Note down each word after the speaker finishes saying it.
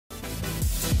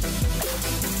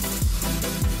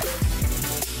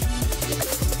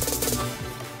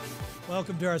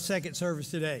Welcome to our second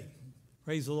service today.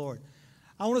 Praise the Lord.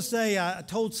 I want to say, I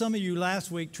told some of you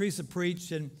last week, Teresa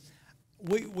preached, and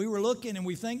we were looking, and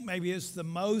we think maybe it's the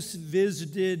most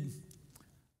visited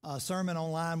sermon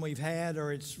online we've had,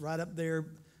 or it's right up there,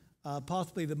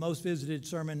 possibly the most visited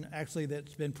sermon actually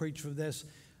that's been preached for this.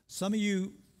 Some of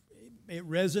you, it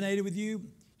resonated with you.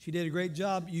 She did a great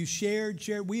job. You shared.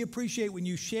 We appreciate when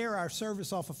you share our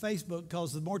service off of Facebook,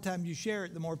 because the more time you share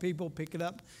it, the more people pick it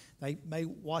up. They may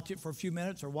watch it for a few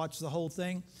minutes or watch the whole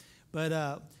thing.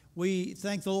 But we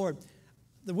thank the Lord.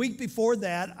 The week before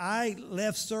that, I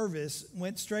left service,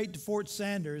 went straight to Fort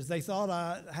Sanders. They thought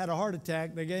I had a heart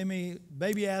attack. They gave me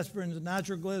baby aspirins,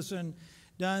 nitroglycerin,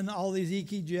 done all these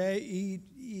EKG,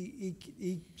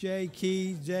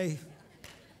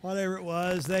 whatever it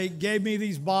was. They gave me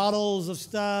these bottles of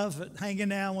stuff hanging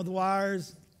down with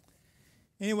wires.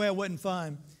 Anyway, it wasn't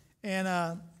fun.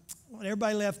 And when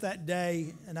everybody left that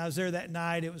day and I was there that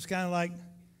night, it was kind of like,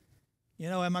 you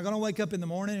know, am I going to wake up in the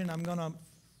morning and I'm going to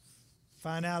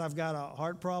find out I've got a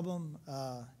heart problem?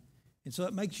 And so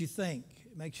it makes you think.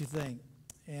 It makes you think.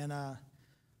 And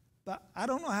but I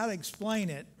don't know how to explain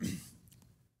it.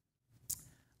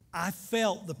 I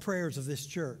felt the prayers of this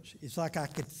church. It's like I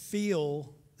could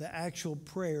feel the actual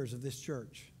prayers of this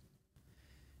church.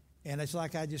 And it's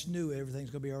like I just knew everything's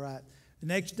going to be all right. The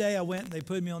next day I went and they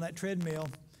put me on that treadmill.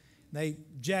 They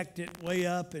jacked it way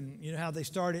up, and you know how they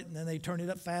start it, and then they turn it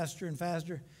up faster and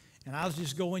faster. And I was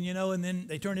just going, you know, and then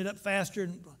they turn it up faster,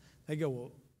 and they go,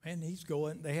 well, man, he's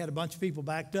going. They had a bunch of people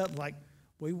backed up, like,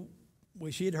 we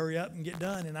wish he'd hurry up and get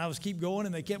done. And I was keep going,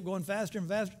 and they kept going faster and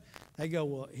faster. They go,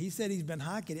 well, he said he's been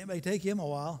hiking. It may take him a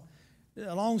while.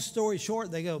 A long story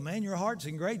short, they go, man, your heart's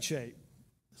in great shape.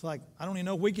 It's like, I don't even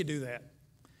know if we could do that.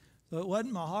 So it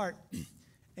wasn't my heart.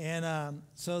 And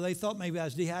so they thought maybe I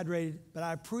was dehydrated, but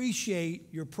I appreciate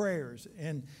your prayers.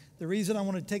 And the reason I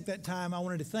wanted to take that time, I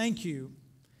wanted to thank you,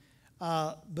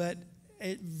 but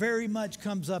it very much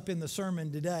comes up in the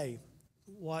sermon today,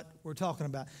 what we're talking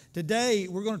about. Today,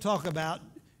 we're going to talk about,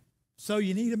 so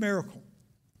you need a miracle.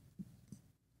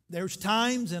 There's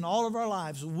times in all of our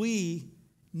lives we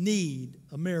need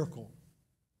a miracle.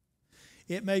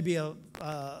 It may be a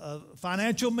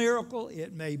financial miracle.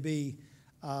 It may be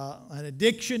an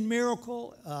addiction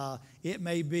miracle. It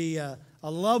may be a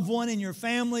loved one in your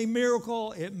family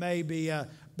miracle. It may be a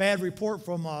bad report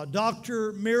from a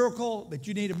doctor miracle, but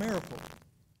you need a miracle.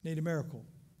 You need a miracle.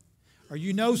 Or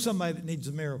you know somebody that needs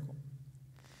a miracle.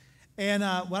 And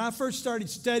when I first started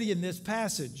studying this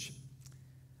passage,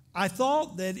 I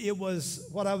thought that it was,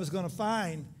 what I was going to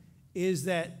find is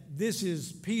that this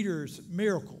is Peter's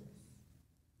miracle.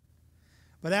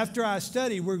 But after I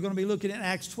studied, we're going to be looking at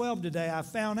Acts 12 today. I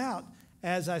found out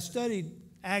as I studied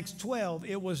Acts 12,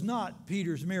 it was not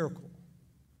Peter's miracle.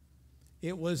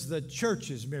 It was the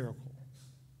church's miracle.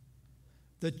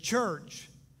 The church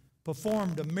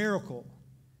performed a miracle,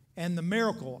 and the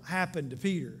miracle happened to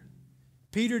Peter.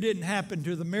 Peter didn't happen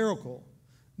to the miracle.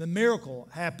 The miracle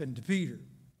happened to Peter.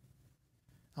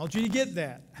 I want you to get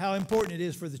that, how important it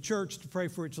is for the church to pray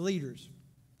for its leaders.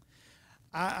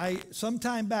 Some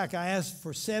time back, I asked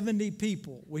for 70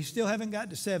 people. We still haven't got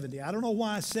to 70. I don't know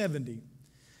why 70,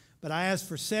 but I asked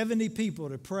for 70 people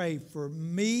to pray for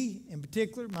me in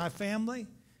particular, my family,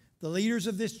 the leaders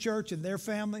of this church and their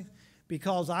family,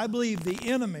 because I believe the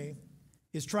enemy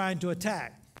is trying to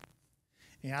attack.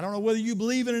 And I don't know whether you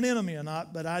believe in an enemy or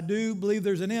not, but I do believe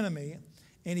there's an enemy,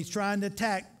 and he's trying to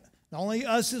attack not only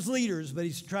us as leaders, but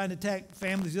he's trying to attack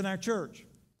families in our church.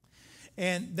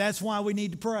 And that's why we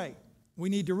need to pray. We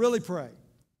need to really pray,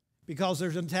 because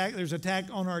there's an attack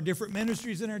on our different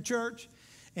ministries in our church.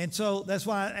 And so that's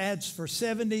why it adds for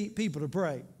 70 people to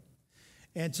pray.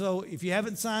 And so if you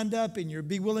haven't signed up and you'll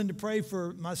be willing to pray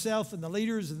for myself and the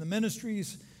leaders and the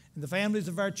ministries and the families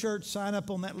of our church, sign up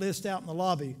on that list out in the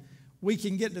lobby. We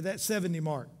can get to that 70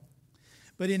 mark.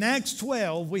 But in Acts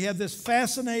 12, we have this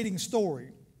fascinating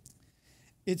story.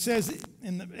 It says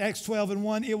in Acts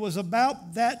 12:1, it was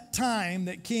about that time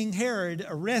that King Herod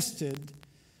arrested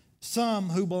some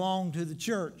who belonged to the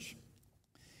church,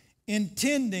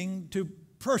 intending to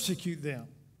persecute them.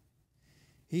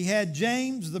 He had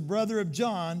James, the brother of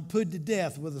John, put to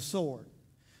death with a sword.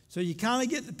 So you kind of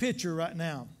get the picture right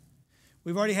now.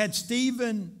 We've already had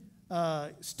Stephen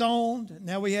stoned.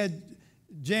 Now we had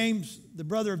James, the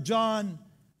brother of John,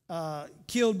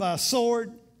 killed by a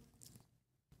sword.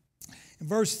 In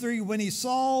verse 3, when he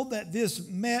saw that this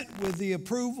met with the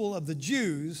approval of the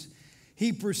Jews,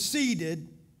 he proceeded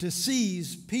to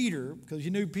seize Peter, because you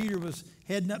knew Peter was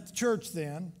heading up the church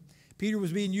then. Peter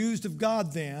was being used of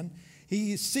God then.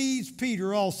 He seized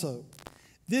Peter also.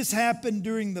 This happened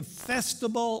during the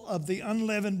festival of the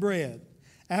unleavened bread.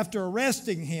 After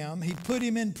arresting him, he put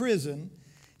him in prison,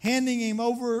 handing him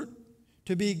over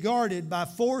to be guarded by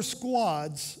 4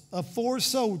 squads of 4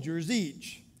 soldiers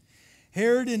each.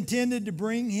 Herod intended to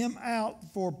bring him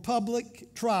out for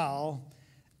public trial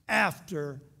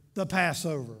after the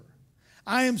Passover.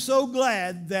 I am so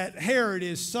glad that Herod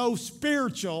is so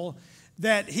spiritual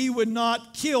that he would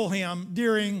not kill him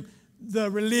during the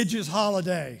religious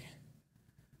holiday.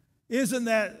 Isn't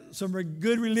that some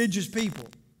good religious people?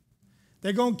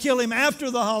 They're going to kill him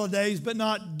after the holidays, but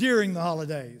not during the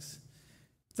holidays.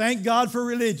 Thank God for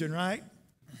religion, right?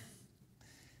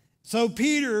 So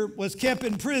Peter was kept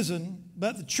in prison,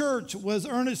 but the church was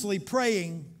earnestly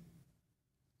praying.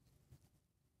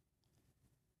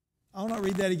 I'll not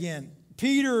read that again.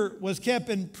 Peter was kept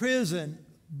in prison,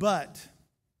 but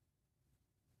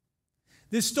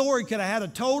this story could have had a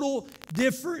total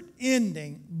different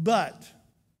ending, but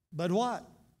what?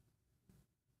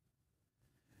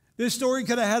 This story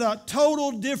could have had a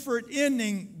total different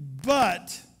ending,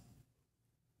 but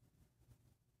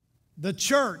the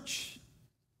church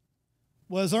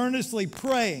was earnestly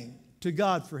praying to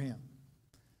God for him.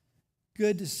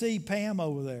 Good to see Pam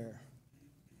over there.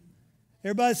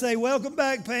 Everybody say, welcome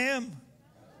back, Pam.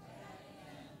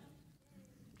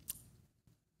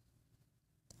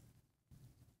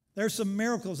 There's some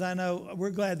miracles I know. We're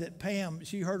glad that Pam,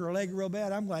 she hurt her leg real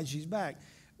bad. I'm glad she's back.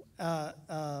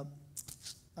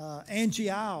 Angie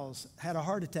Isles had a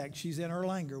heart attack. She's in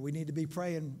Erlanger. We need to be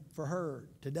praying for her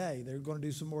today. They're going to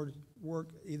do some more work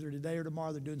either today or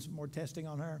tomorrow. They're doing some more testing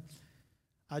on her.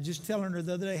 I was just telling her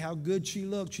the other day how good she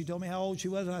looked. She told me how old she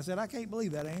was, and I said, I can't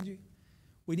believe that, Angie.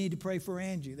 We need to pray for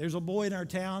Angie. There's a boy in our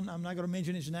town. I'm not going to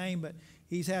mention his name, but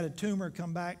he's had a tumor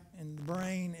come back in the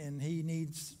brain, and he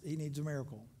needs a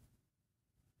miracle.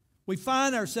 We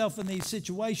find ourselves in these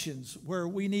situations where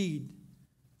we need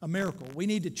a miracle. We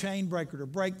need a chain breaker to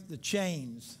break the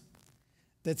chains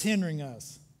that's hindering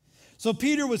us. So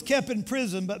Peter was kept in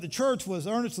prison, but the church was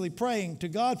earnestly praying to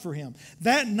God for him.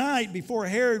 That night before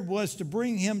Herod was to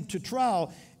bring him to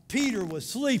trial, Peter was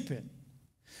sleeping.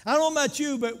 I don't know about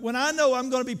you, but when I know I'm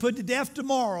going to be put to death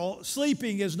tomorrow,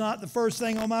 sleeping is not the first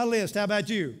thing on my list. How about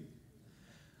you?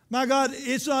 My God,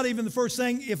 it's not even the first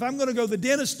thing. If I'm going to go to the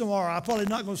dentist tomorrow, I'm probably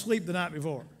not going to sleep the night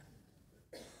before.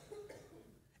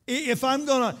 If I'm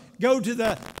going to go to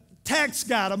the tax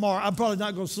guy tomorrow, I'm probably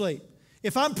not going to sleep.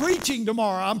 If I'm preaching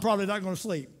tomorrow, I'm probably not going to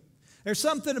sleep. There's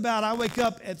something about I wake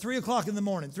up at 3 o'clock in the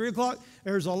morning. 3 o'clock,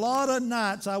 there's a lot of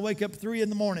nights I wake up at 3 in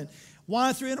the morning.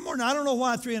 Why 3 in the morning? I don't know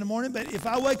why 3 in the morning, but if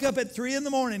I wake up at 3 in the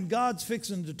morning, God's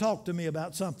fixing to talk to me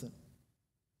about something.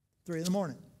 3 in the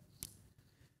morning.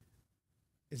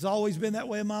 It's always been that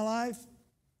way in my life.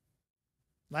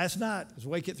 Last night, I was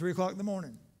awake at 3 o'clock in the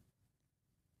morning.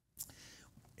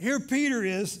 Here Peter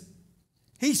is,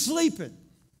 he's sleeping.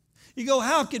 You go,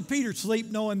 how could Peter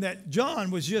sleep knowing that John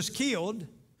was just killed?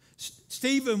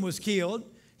 Stephen was killed.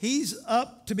 He's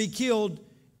up to be killed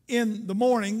in the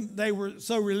morning. They were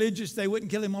so religious they wouldn't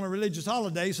kill him on a religious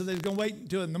holiday, so they were going to wait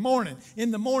until in the morning.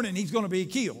 In the morning, he's going to be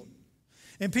killed.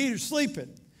 And Peter's sleeping.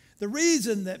 The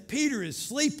reason that Peter is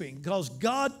sleeping, because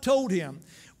God told him,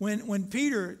 when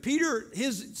Peter,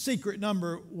 his secret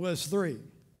number was 3.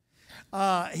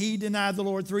 He denied the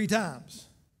Lord 3 times.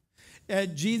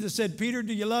 Jesus said, Peter,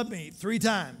 do you love me? 3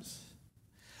 times.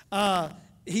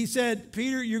 He said,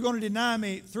 Peter, you're going to deny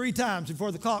me 3 times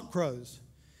before the cock crows.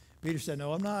 Peter said,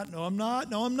 no, I'm not. No, I'm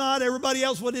not. No, I'm not. Everybody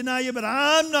else will deny you, but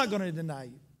I'm not going to deny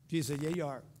you. Jesus said, yeah, you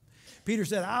are. Peter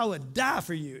said, I would die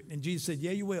for you. And Jesus said,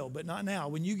 yeah, you will, but not now.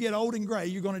 When you get old and gray,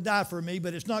 you're going to die for me,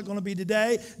 but it's not going to be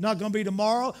today, not going to be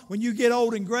tomorrow. When you get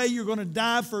old and gray, you're going to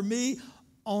die for me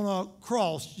on a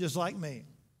cross just like me.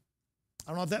 I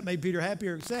don't know if that made Peter happy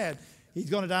or sad. He's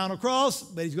going to die on a cross,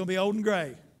 but he's going to be old and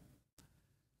gray.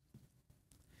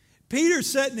 Peter's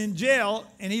sitting in jail,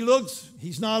 and he looks,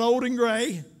 he's not old and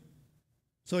gray,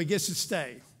 so he gets to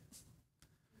stay.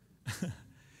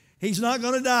 He's not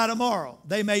going to die tomorrow.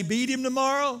 They may beat him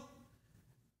tomorrow.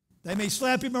 They may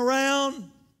slap him around.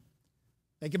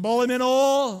 They can boil him in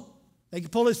oil. They can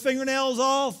pull his fingernails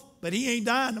off, but he ain't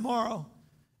dying tomorrow.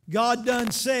 God done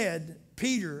said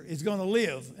Peter is going to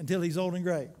live until he's old and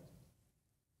gray.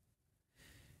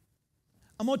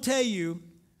 I'm going to tell you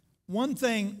one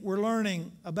thing we're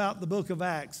learning about the book of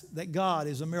Acts, that God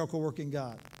is a miracle-working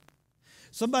God.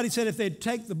 Somebody said if they'd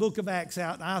take the book of Acts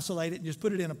out and isolate it and just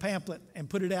put it in a pamphlet and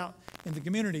put it out in the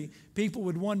community, people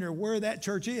would wonder where that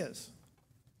church is.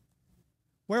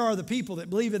 Where are the people that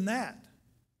believe in that?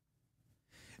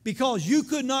 Because you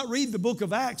could not read the book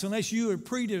of Acts unless you were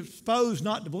predisposed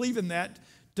not to believe in that,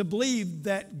 to believe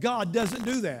that God doesn't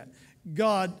do that.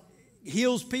 God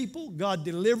heals people. God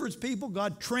delivers people.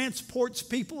 God transports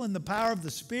people in the power of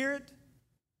the Spirit.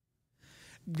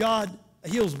 God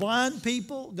heals blind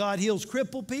people. God heals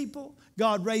crippled people.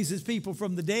 God raises people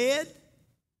from the dead.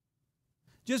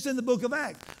 Just in the book of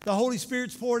Acts, the Holy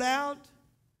Spirit's poured out.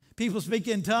 People speak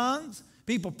in tongues.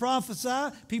 People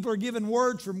prophesy. People are given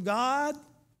words from God.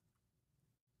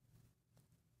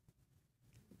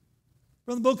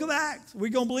 From the book of Acts. Are we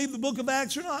going to believe the book of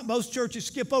Acts or not? Most churches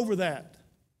skip over that.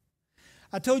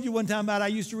 I told you one time about I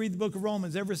used to read the book of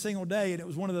Romans every single day, and it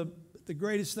was one of the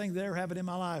greatest things that ever happened in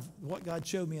my life, what God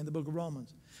showed me in the book of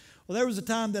Romans. Well, there was a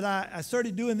time that I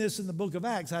started doing this in the book of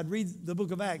Acts. I'd read the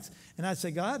book of Acts, and I'd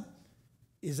say, God,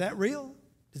 is that real?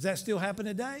 Does that still happen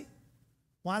today?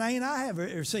 Why ain't I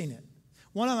ever seen it?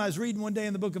 One of them I was reading one day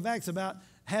in the book of Acts about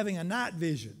having a night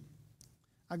vision.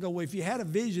 I go, well, if you had a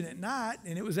vision at night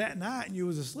and it was at night and you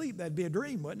was asleep, that'd be a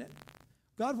dream, wouldn't it?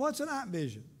 God, what's a night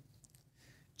vision?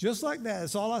 Just like that.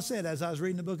 That's all I said as I was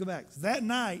reading the book of Acts. That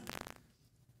night,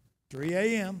 3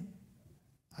 a.m.,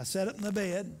 I sat up in the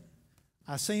bed.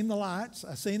 I seen the lights.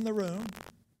 I seen the room.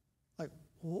 Like,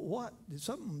 what?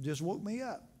 Something just woke me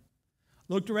up.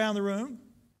 Looked around the room,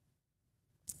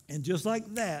 and just like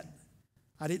that,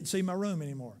 I didn't see my room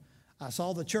anymore. I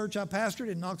saw the church I pastored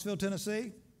in Knoxville,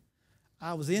 Tennessee.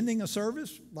 I was ending a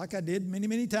service like I did many,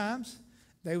 many times.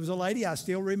 There was a lady, I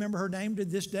still remember her name to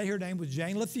this day. Her name was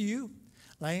Jane LaFew.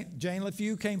 Jane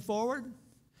LaFew came forward,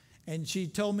 and she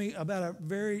told me about a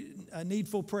very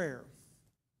needful prayer.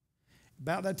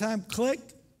 About that time, click,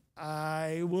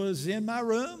 I was in my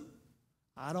room.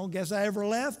 I don't guess I ever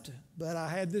left, but I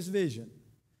had this vision.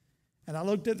 And I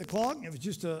looked at the clock, and it was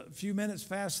just a few minutes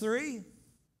past 3.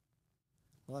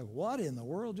 I'm like, what in the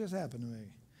world just happened to me?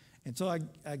 And so I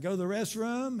go to the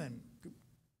restroom and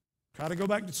try to go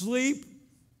back to sleep.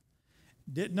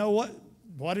 Didn't know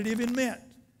what it even meant.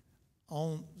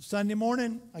 On Sunday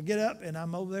morning, I get up, and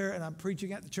I'm over there, and I'm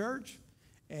preaching at the church.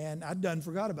 And I'd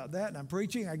forgot about that. And I'm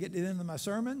preaching. I get to the end of my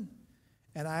sermon,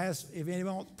 and I asked if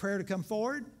anyone wants prayer to come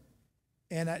forward.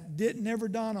 And it didn't ever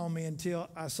dawn on me until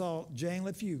I saw Jane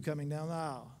LaFew coming down the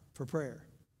aisle for prayer.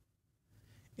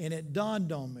 And it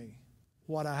dawned on me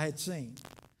what I had seen.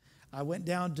 I went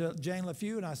down to Jane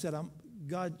LaFew and I said,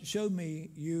 God showed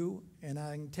me you, and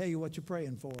I can tell you what you're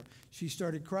praying for. She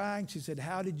started crying. She said,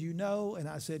 how did you know? And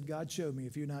I said, God showed me a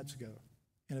few nights ago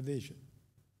in a vision.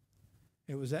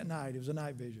 It was that night. It was a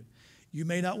night vision. You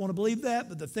may not want to believe that,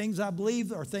 but the things I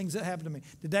believe are things that happened to me.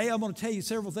 Today I'm going to tell you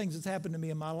several things that's happened to me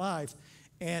in my life.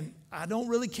 And I don't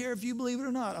really care if you believe it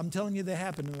or not. I'm telling you they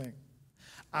happened to me.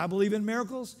 I believe in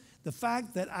miracles. The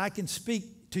fact that I can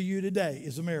speak to you today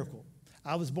is a miracle.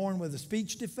 I was born with a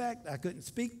speech defect. I couldn't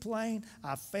speak plain.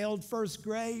 I failed first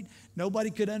grade.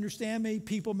 Nobody could understand me.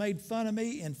 People made fun of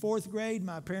me. In 4th grade,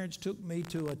 my parents took me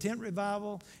to a tent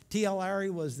revival. T.L.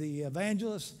 Larry was the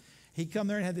evangelist. He come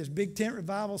there and had this big tent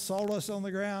revival, sawdust on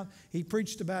the ground. He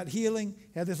preached about healing,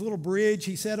 had this little bridge.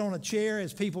 He sat on a chair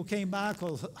as people came by,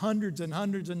 because hundreds and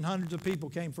hundreds and hundreds of people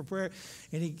came for prayer.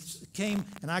 And he came,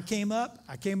 and I came up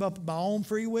of my own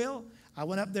free will. I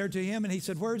went up there to him, and he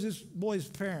said, where's this boy's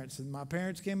parents? And my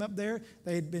parents came up there.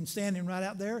 They had been standing right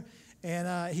out there.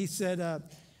 And he said,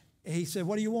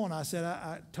 what do you want? I said,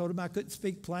 I told him I couldn't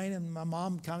speak plain, and my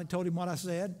mom kind of told him what I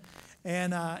said.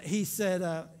 And he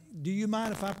said, do you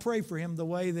mind if I pray for him the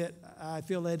way that I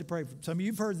feel led to pray for him? Some of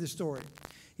you have heard this story.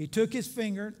 He took his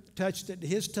finger, touched it to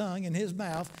his tongue and his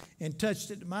mouth, and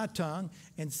touched it to my tongue,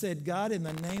 and said, God, in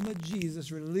the name of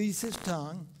Jesus, release his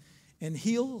tongue and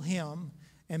heal him,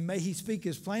 and may he speak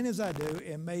as plain as I do,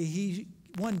 and may he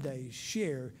one day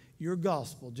share your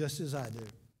gospel just as I do.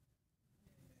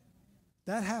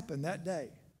 That happened that day.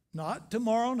 Not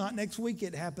tomorrow, not next week.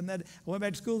 It happened that day. I went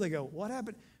back to school. They go, what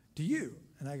happened to you?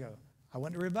 And I go, I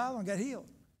went to revival and got healed.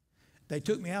 They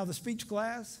took me out of the speech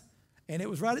class, and it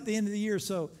was right at the end of the year,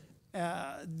 so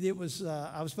I was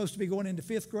supposed to be going into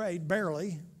 5th grade,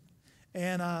 barely,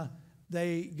 and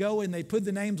they go and they put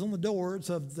the names on the doors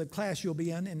of the class you'll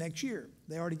be in next year.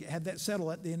 They already had that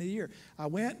settled at the end of the year. I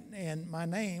went, and my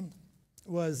name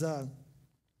was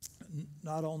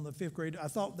not on the 5th grade. I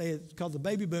thought they had, called the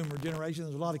baby boomer generation,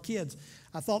 there's a lot of kids.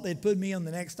 I thought they'd put me on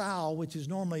the next aisle, which is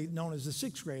normally known as the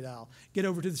 6th grade aisle. Get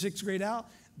over to the 6th grade aisle.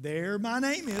 There my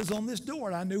name is on this door.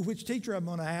 And I knew which teacher I'm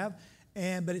going to have,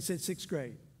 but it said 6th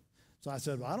grade. So I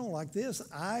said, well, I don't like this.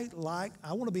 I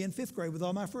want to be in 5th grade with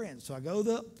all my friends. So I go to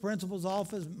the principal's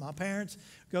office. My parents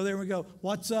go there, and we go,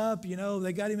 what's up? You know,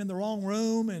 they got him in the wrong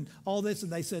room and all this.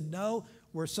 And they said, no,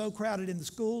 we're so crowded in the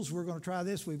schools. We're going to try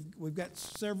this. We've got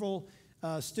several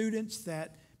students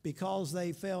that, because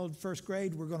they failed 1st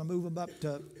grade, we're going to move them up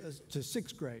to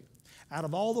 6th grade. Out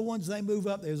of all the ones they move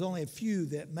up, there's only a few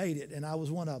that made it, and I was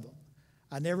one of them.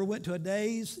 I never went to a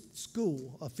day's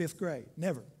school of 5th grade,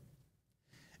 never.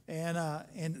 And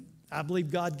I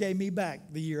believe God gave me back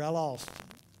the year I lost.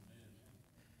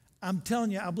 I'm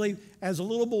telling you, I believe as a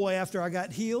little boy after I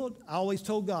got healed, I always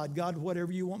told God, God,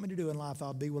 whatever you want me to do in life,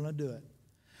 I'll be willing to do it.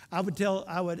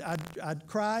 I'd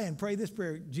cry and pray this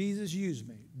prayer, Jesus, use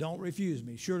me. Don't refuse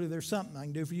me. Surely there's something I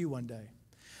can do for you one day.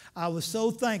 I was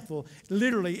so thankful.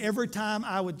 Literally every time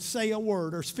I would say a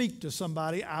word or speak to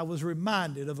somebody, I was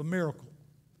reminded of a miracle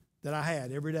that I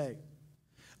had every day.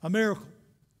 A miracle.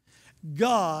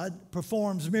 God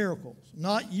performs miracles.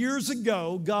 Not years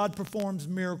ago, God performs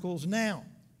miracles now.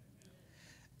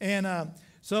 And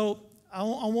so I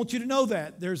want you to know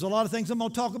that. There's a lot of things I'm going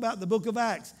to talk about in the book of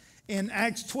Acts. In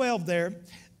Acts 12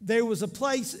 there was a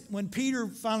place when Peter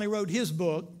finally wrote his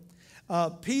book.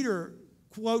 Peter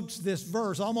quotes this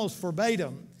verse almost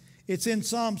verbatim. It's in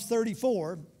Psalms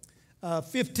 34,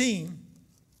 15.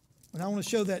 And I want to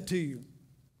show that to you.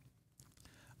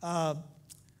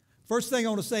 First thing I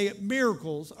want to say,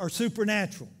 miracles are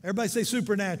supernatural. Everybody say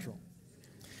supernatural.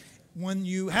 When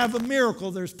you have a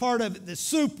miracle, there's part of it that's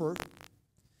super,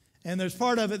 and there's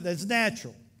part of it that's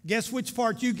natural. Guess which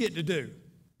part you get to do?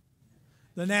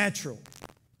 The natural.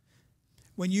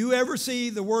 When you ever see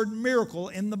the word miracle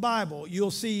in the Bible,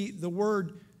 you'll see the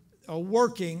word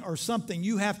working or something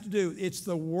you have to do. It's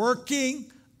the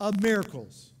working of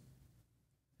miracles.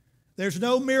 There's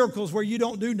no miracles where you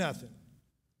don't do nothing.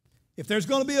 If there's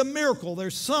going to be a miracle,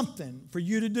 there's something for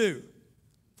you to do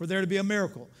for there to be a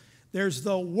miracle. There's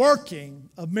the working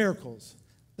of miracles.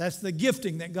 That's the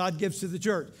gifting that God gives to the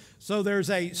church. So there's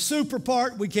a super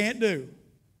part we can't do.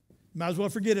 Might as well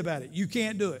forget about it. You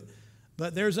can't do it.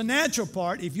 But there's a natural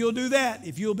part. If you'll do that,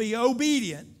 if you'll be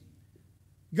obedient,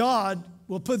 God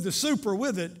will put the super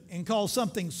with it and cause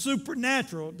something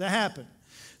supernatural to happen.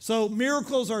 So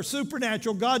miracles are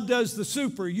supernatural. God does the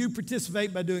super. You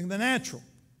participate by doing the natural.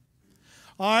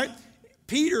 All right.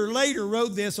 Peter later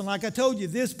wrote this, and like I told you,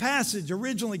 this passage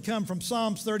originally come from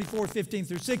Psalms 34, 15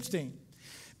 through 16.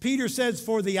 Peter says,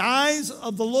 for the eyes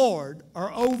of the Lord are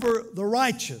over the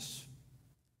righteous.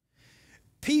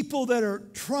 People that are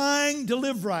trying to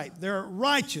live right, they're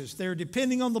righteous. They're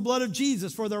depending on the blood of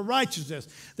Jesus for their righteousness.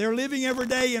 They're living every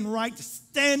day in right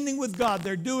standing with God.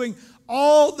 They're doing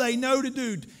all they know to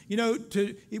do. You know,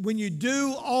 when you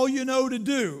do all you know to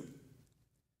do,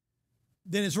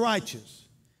 then it's righteous.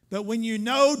 But when you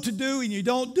know to do and you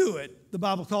don't do it, the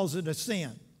Bible calls it a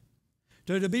sin.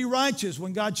 So to be righteous,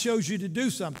 when God shows you to do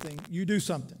something, you do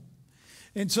something.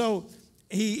 And so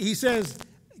he says,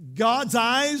 God's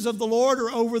eyes of the Lord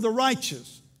are over the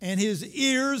righteous, and his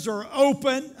ears are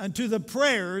open unto the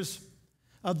prayers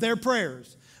of their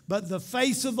prayers. But the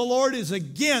face of the Lord is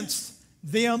against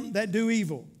them that do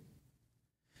evil.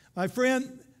 My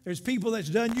friend, there's people that's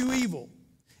done you evil.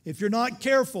 If you're not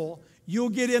careful, you'll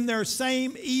get in their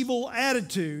same evil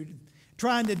attitude,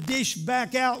 trying to dish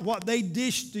back out what they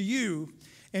dished to you,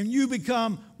 and you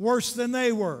become worse than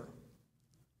they were.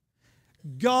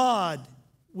 God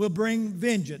will bring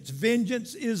vengeance.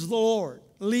 Vengeance is the Lord.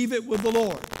 Leave it with the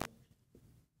Lord.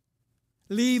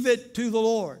 Leave it to the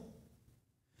Lord.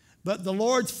 But the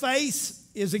Lord's face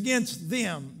is against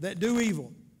them that do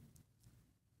evil.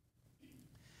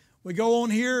 We go on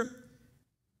here.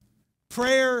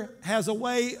 Prayer has a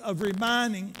way of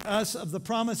reminding us of the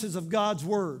promises of God's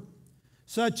word,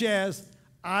 such as,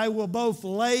 I will both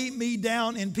lay me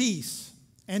down in peace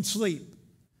and sleep.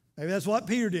 Maybe that's what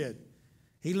Peter did.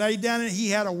 He laid down and he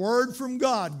had a word from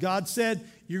God. God said,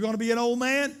 you're going to be an old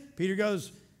man. Peter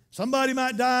goes, somebody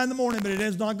might die in the morning, but it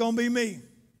is not going to be me.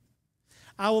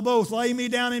 I will both lay me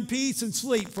down in peace and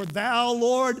sleep, for thou,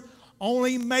 Lord,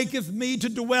 only maketh me to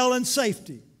dwell in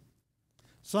safety.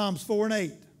 Psalms 4 and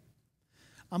 8.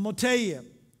 I'm going to tell you,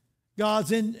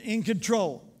 God's in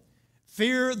control.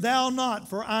 Fear thou not,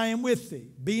 for I am with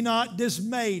thee. Be not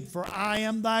dismayed, for I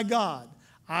am thy God.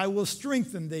 I will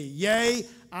strengthen thee. Yea,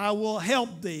 I will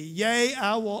help thee. Yea,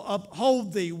 I will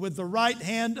uphold thee with the right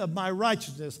hand of my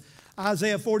righteousness.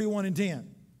 Isaiah 41 and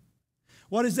 10.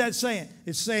 What is that saying?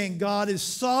 It's saying God is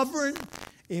sovereign.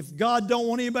 If God don't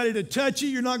want anybody to touch you,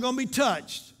 you're not going to be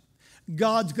touched.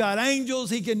 God's got angels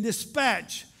he can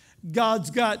dispatch.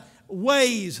 God's got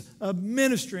ways of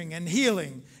ministering and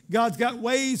healing. God's got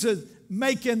ways of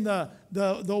making the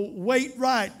weight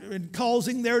right and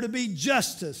causing there to be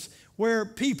justice where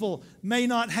people may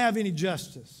not have any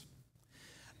justice.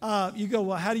 You go,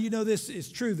 well, how do you know this is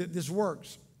true, that this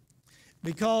works?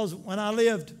 Because when I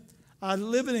lived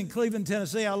in Cleveland,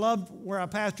 Tennessee, I loved where I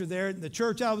pastored there. The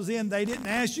church I was in, they didn't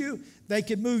ask you. They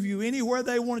could move you anywhere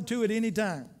they wanted to at any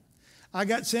time. I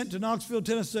got sent to Knoxville,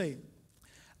 Tennessee.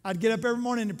 I'd get up every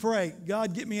morning to pray,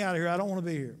 God, get me out of here. I don't want to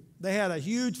be here. They had a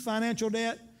huge financial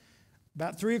debt.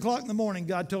 About 3 o'clock in the morning,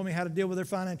 God told me how to deal with their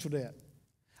financial debt.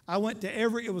 I went to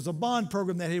it was a bond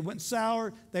program that had went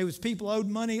sour. There was people owed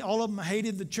money. All of them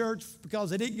hated the church because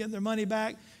they didn't get their money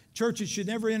back. Churches should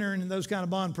never enter into those kind of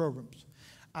bond programs.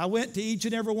 I went to each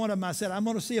and every one of them. I said, I'm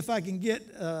going to see if I can get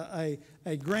a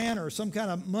grant or some kind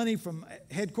of money from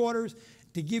headquarters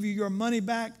to give you your money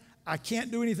back. I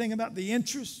can't do anything about the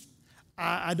interest.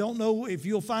 I don't know if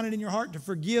you'll find it in your heart to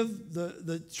forgive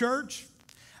the church.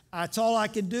 That's all I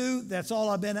can do. That's all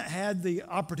I've had the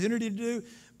opportunity to do.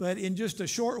 But in just a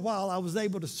short while, I was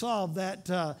able to solve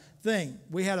that thing.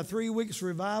 We had a 3 weeks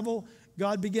revival.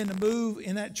 God began to move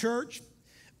in that church.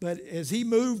 But as he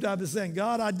moved, I was saying,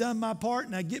 God, I've done my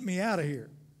part, now get me out of here.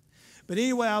 But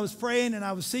anyway, I was praying and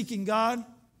I was seeking God.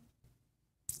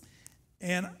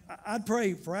 And I'd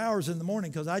pray for hours in the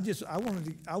morning because I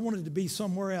wanted to be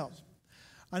somewhere else.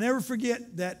 I never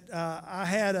forget that I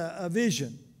had a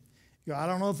vision. I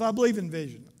don't know if I believe in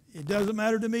vision. It doesn't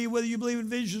matter to me whether you believe in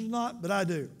visions or not, but I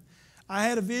do. I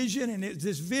had a vision, and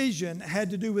this vision had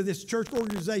to do with this church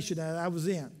organization that I was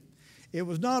in. It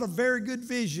was not a very good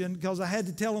vision because I had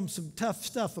to tell them some tough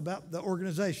stuff about the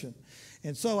organization.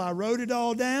 And so I wrote it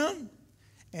all down,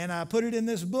 and I put it in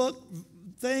this book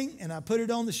thing, and I put it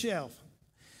on the shelf.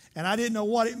 And I didn't know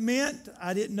what it meant.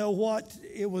 I didn't know what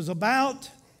it was about.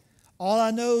 All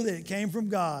I know that it came from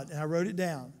God, and I wrote it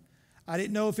down. I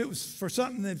didn't know if it was for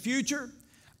something in the future.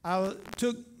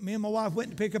 Me and my wife went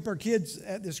to pick up our kids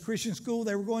at this Christian school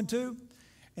they were going to.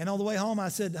 And on the way home, I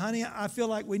said, honey, I feel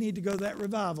like we need to go to that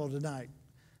revival tonight.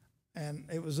 And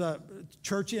it was a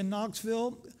church in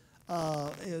Knoxville.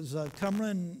 It was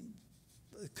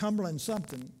Cumberland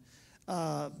something.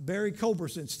 Barry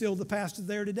Culberson, still the pastor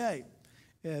there today.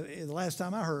 The last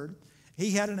time I heard.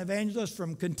 He had an evangelist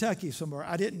from Kentucky somewhere.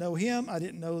 I didn't know him. I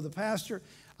didn't know the pastor.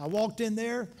 I walked in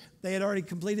there. They had already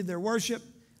completed their worship.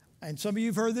 And some of you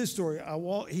have heard this story.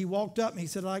 He walked up and he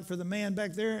said, I'd like for the man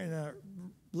back there in a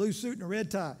blue suit and a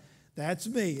red tie. That's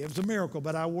me. It was a miracle,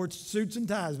 but I wore suits and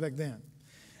ties back then.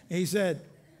 And he said,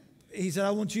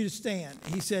 I want you to stand.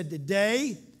 He said,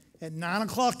 today at 9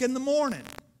 o'clock in the morning,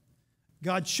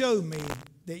 God showed me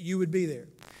that you would be there.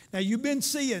 Now, you've been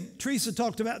seeing, Teresa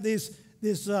talked about this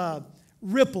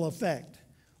ripple effect.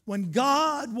 When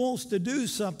God wants to do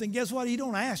something, guess what? He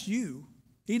don't ask you.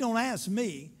 He don't ask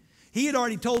me. He had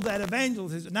already told that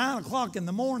evangelist at 9 o'clock in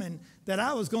the morning that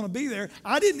I was going to be there.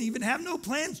 I didn't even have no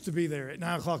plans to be there at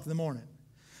 9 o'clock in the morning.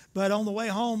 But on the way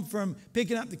home from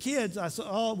picking up the kids, I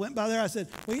went by there. I said,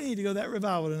 we need to go to that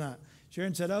revival tonight.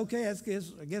 Sharon said, okay, I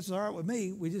guess it's all right with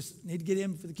me. We just need to get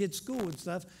in for the kids' school and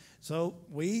stuff. So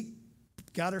we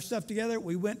got our stuff together.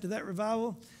 We went to that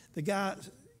revival. The guy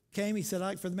came. He said, I'd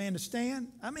like for the man to stand.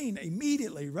 I mean,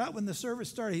 immediately, right when the service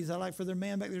started, he said, I'd like for the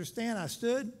man back there to stand. I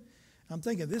stood. I'm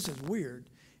thinking, this is weird.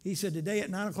 He said, today at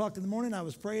 9 o'clock in the morning, I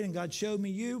was praying, and God showed me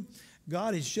you.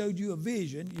 God has showed you a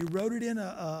vision. You wrote it in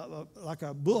like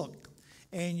a book,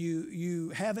 and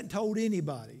you haven't told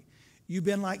anybody. You've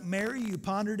been like Mary. You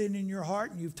pondered it in your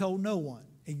heart, and you've told no one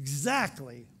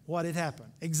exactly what had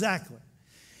happened. Exactly.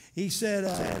 He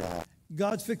said,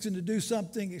 God's fixing to do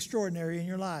something extraordinary in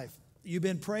your life. You've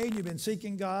been praying. You've been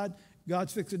seeking God.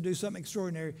 God's fixing to do something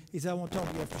extraordinary. He said, I want to talk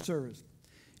to you after service.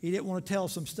 He didn't want to tell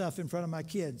some stuff in front of my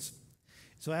kids.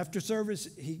 So after service,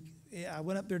 I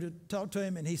went up there to talk to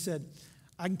him, and he said,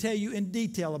 I can tell you in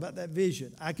detail about that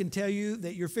vision. I can tell you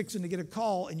that you're fixing to get a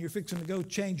call, and you're fixing to go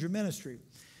change your ministry.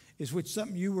 It's which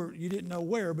something you didn't know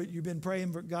where, but you've been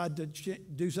praying for God to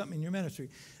do something in your ministry.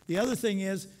 The other thing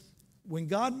is, when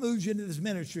God moves you into this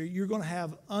ministry, you're going to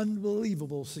have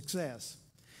unbelievable success.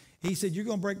 He said, you're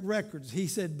going to break records. He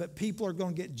said, but people are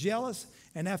going to get jealous,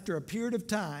 and after a period of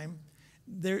time,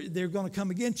 they're going to come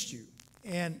against you,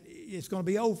 and it's going to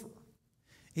be over.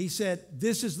 He said,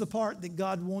 this is the part that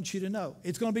God wants you to know.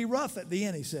 It's going to be rough at the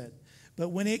end, he said. But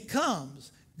when it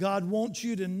comes, God wants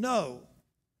you to know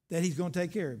that he's going to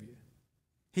take care of you.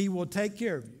 He will take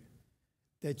care of you,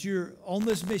 that you're on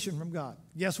this mission from God.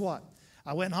 Guess what?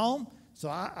 I went home, so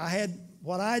I had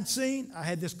what I'd seen. I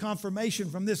had this confirmation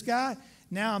from this guy.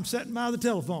 Now I'm sitting by the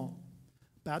telephone.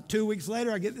 About 2 weeks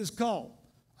later, I get this call.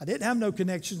 I didn't have no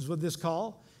connections with this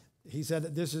call. He said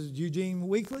that this is Eugene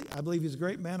Weekly. I believe he's a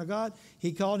great man of God.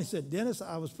 He called and he said, Dennis,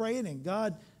 I was praying and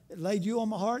God laid you on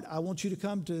my heart. I want you to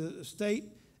come to the state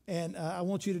and I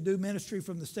want you to do ministry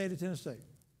from the state of Tennessee.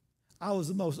 I was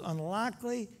the most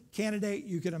unlikely candidate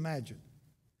you could imagine.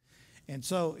 And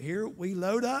so here we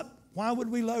load up. Why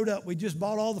would we load up? We just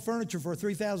bought all the furniture for a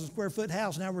 3,000 square foot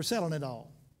house. Now we're selling it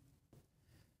all.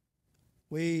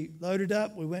 We loaded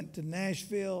up, we went to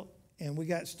Nashville, and we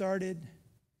got started.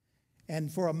 And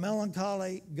for a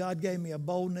melancholy, God gave me a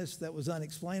boldness that was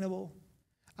unexplainable.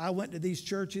 I went to these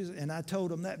churches, and I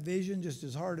told them that vision just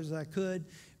as hard as I could.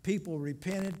 People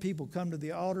repented. People come to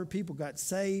the altar. People got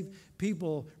saved.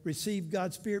 People received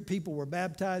God's Spirit. People were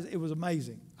baptized. It was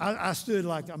amazing. I stood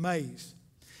like amazed.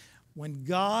 When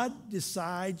God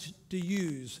decides to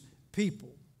use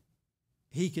people,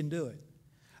 He can do it.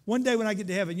 One day when I get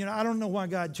to heaven, I don't know why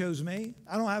God chose me.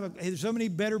 There's so many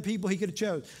better people He could have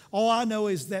chose. All I know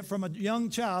is that from a young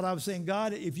child, I was saying,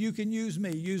 God, if you can use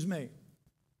me, use me.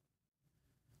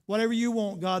 Whatever you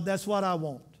want, God, that's what I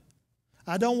want.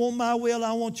 I don't want my will,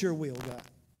 I want your will, God.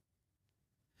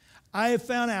 I have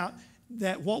found out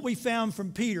that what we found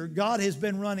from Peter, God has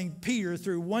been running Peter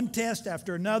through one test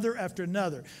after another after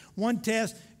another. One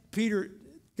test, Peter,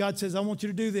 God says, I want you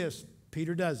to do this.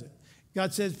 Peter does it.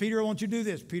 God says, Peter, I want you to do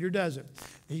this. Peter does it.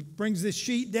 He brings this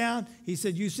sheet down. He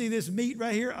said, you see this meat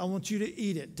right here? I want you to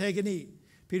eat it. Take and eat.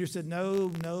 Peter said,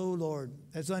 no, Lord,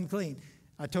 that's unclean.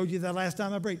 I told you that last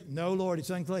time I preached. No, Lord, it's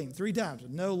unclean. 3 times.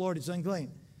 No, Lord, it's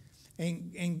unclean.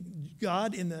 And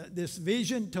God, in this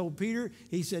vision, told Peter,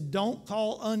 He said, don't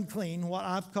call unclean what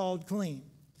I've called clean.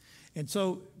 And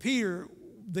so Peter,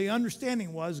 the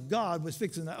understanding was God was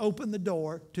fixing to open the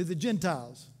door to the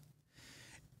Gentiles.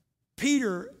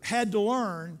 Peter had to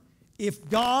learn, if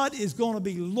God is going to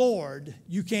be Lord,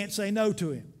 you can't say no to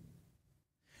Him.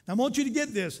 Now, I want you to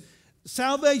get this.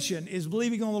 Salvation is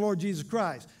believing on the Lord Jesus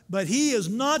Christ. But He is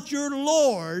not your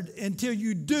Lord until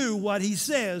you do what He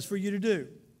says for you to do.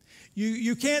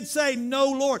 You can't say,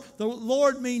 no, Lord. The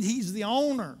Lord means He's the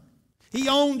owner. He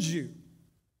owns you.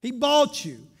 He bought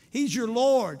you. He's your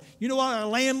Lord. You know what a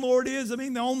landlord is? I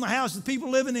mean, they own the house that people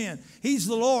living in. He's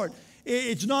the Lord.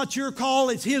 It's not your call,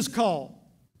 it's His call.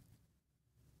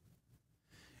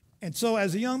 And so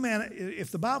as a young man,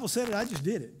 if the Bible said it, I just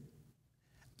did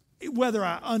it. Whether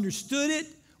I understood it,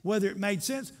 whether it made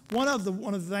sense. One of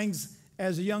the things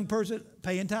as a young person,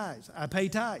 paying tithes. I pay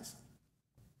tithes.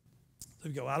 So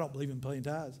you go, I don't believe in paying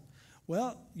tithes.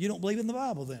 Well, you don't believe in the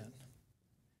Bible then.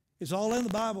 It's all in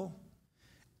the Bible.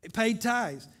 It paid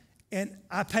tithes. And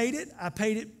I paid it. I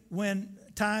paid it when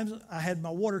times I had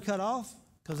my water cut off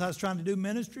because I was trying to do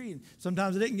ministry, and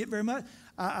sometimes I didn't get very much.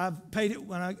 I paid it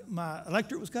when my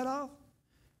electric was cut off.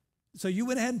 So you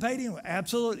went ahead and paid anyway?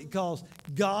 Absolutely, because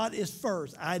God is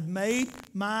first. I'd made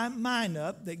my mind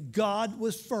up that God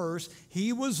was first.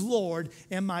 He was Lord,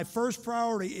 and my first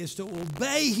priority is to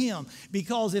obey Him,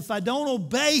 because if I don't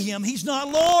obey Him, He's not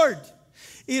Lord.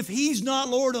 If He's not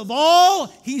Lord of all,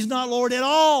 He's not Lord at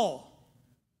all.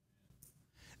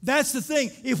 That's the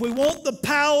thing. If we want the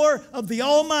power of the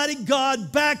Almighty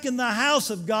God back in the house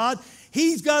of God,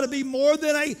 He's got to be more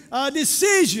than a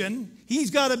decision.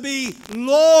 He's got to be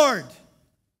Lord.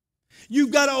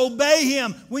 You've got to obey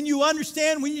Him. When you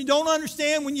understand, when you don't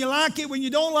understand, when you like it, when you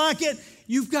don't like it,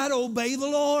 you've got to obey the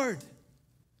Lord.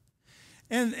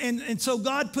 And so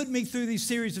God put me through these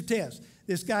series of tests.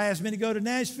 This guy asked me to go to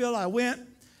Nashville. I went.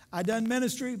 I done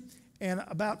ministry. And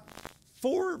about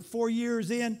four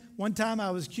years in, one time I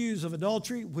was accused of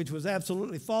adultery, which was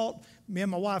absolutely false. Me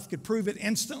and my wife could prove it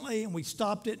instantly, and we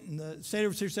stopped it. And the state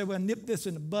overseer said, well, nip this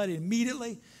in the bud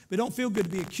immediately. But it don't feel good to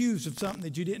be accused of something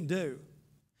that you didn't do.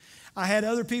 I had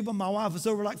other people. My wife was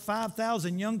over like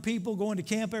 5,000 young people going to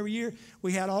camp every year.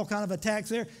 We had all kind of attacks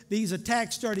there. These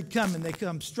attacks started coming. They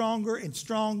come stronger and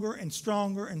stronger and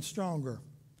stronger and stronger.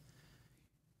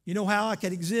 You know how I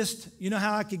could exist? You know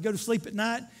how I could go to sleep at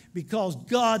night? Because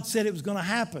God said it was going to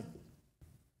happen.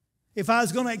 If I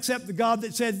was going to accept the God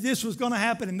that said this was going to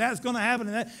happen and that's going to happen,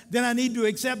 then I need to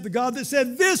accept the God that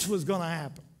said this was going to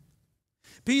happen.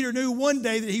 Peter knew one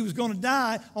day that he was going to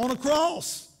die on a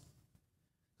cross,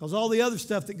 because all the other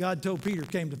stuff that God told Peter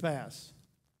came to pass.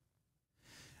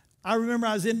 I remember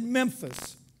I was in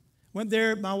Memphis. Went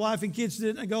there, my wife and kids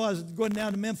didn't go. I was going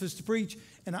down to Memphis to preach,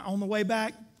 and on the way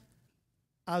back,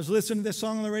 I was listening to this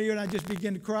song on the radio, and I just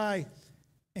began to cry.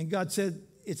 And God said,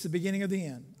 it's the beginning of the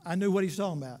end. I knew what He's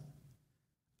talking about.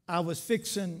 I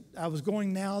was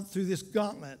going now through this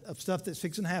gauntlet of stuff that's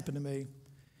fixing to happen to me.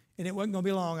 And it wasn't going to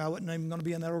be long. I wasn't even going to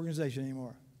be in that organization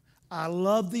anymore. I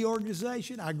loved the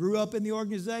organization. I grew up in the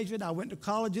organization. I went to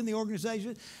college in the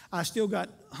organization. I still got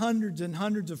hundreds and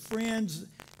hundreds of friends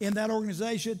in that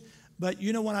organization. But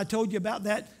you know, when I told you about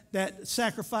that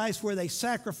sacrifice where they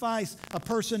sacrifice a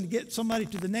person to get somebody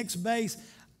to the next base,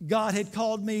 God had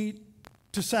called me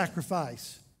to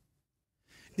sacrifice.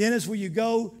 Dennis, will you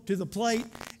go to the plate?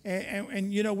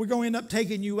 And you know, we're going to end up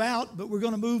taking you out, but we're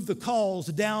going to move the calls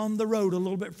down the road a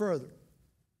little bit further.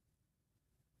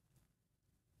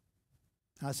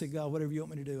 I said, God, whatever you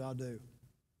want me to do, I'll do.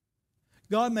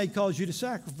 God may cause you to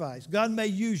sacrifice. God may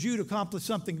use you to accomplish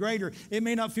something greater. It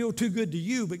may not feel too good to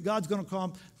you, but God's going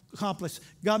to accomplish.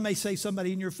 God may save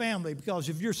somebody in your family because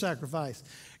of your sacrifice.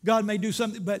 God may do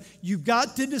something, but you've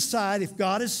got to decide if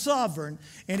God is sovereign,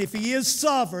 and if He is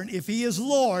sovereign, if He is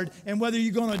Lord, and whether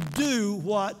you're going to do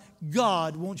what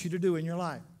God wants you to do in your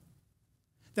life.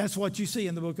 That's what you see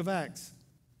in the book of Acts.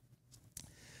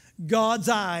 God's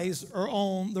eyes are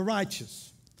on the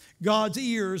righteous. God's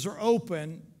ears are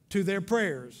open to their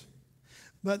prayers.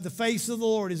 But the face of the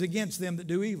Lord is against them that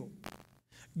do evil.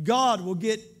 God will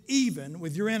get even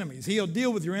with your enemies. He'll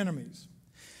deal with your enemies.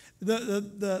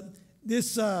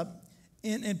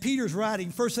 In Peter's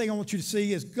writing, first thing I want you to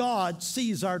see is God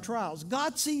sees our trials.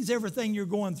 God sees everything you're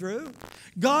going through.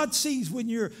 God sees when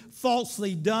you're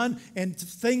falsely done and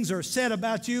things are said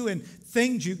about you and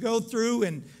things you go through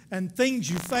and things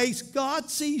you face. God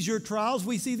sees your trials.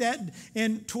 We see that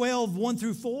in 12, 1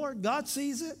 through 4. God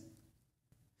sees it.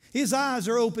 His eyes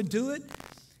are open to it.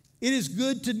 It is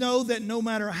good to know that no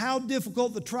matter how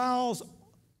difficult the trials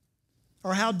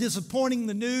or how disappointing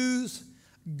the news,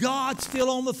 God's still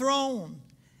on the throne.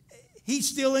 He's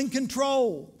still in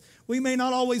control. We may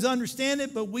not always understand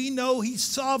it, but we know He's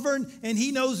sovereign and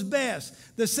He knows best.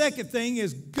 The second thing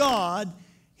is God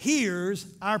hears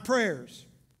our prayers.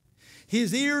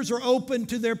 His ears are open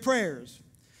to their prayers.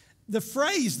 The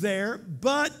phrase there,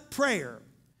 but prayer,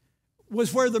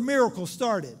 was where the miracle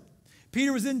started.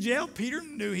 Peter was in jail. Peter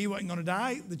knew he wasn't going to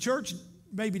die. The church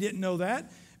maybe didn't know that.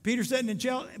 Peter sitting in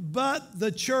jail, but the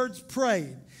church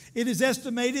prayed. It is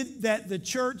estimated that the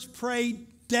church prayed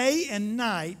day and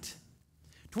night,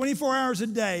 24 hours a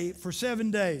day for 7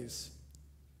 days.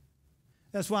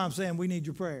 That's why I'm saying we need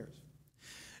your prayers.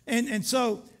 And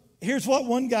so here's what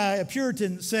one guy, a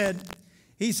Puritan, said.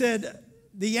 He said,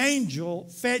 the angel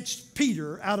fetched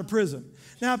Peter out of prison.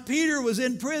 Now, Peter was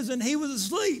in prison. He was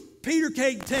asleep. Peter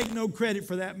can't take no credit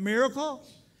for that miracle.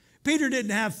 Peter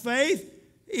didn't have faith.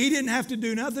 He didn't have to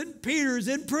do nothing. Peter's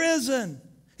in prison.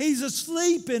 He's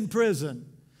asleep in prison.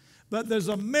 But there's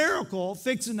a miracle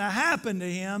fixing to happen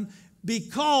to him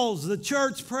because the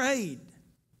church prayed.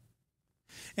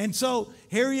 And so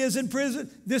here he is in prison.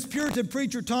 This Puritan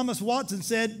preacher, Thomas Watson,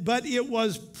 said, but it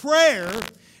was prayer.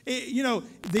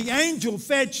 The angel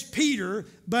fetched Peter,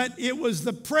 but it was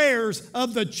the prayers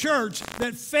of the church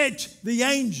that fetched the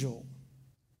angel.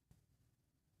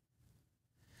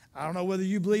 I don't know whether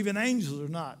you believe in angels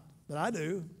or not, but I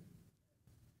do.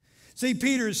 See,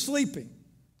 Peter is sleeping.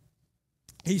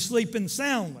 He's sleeping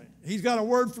soundly. He's got a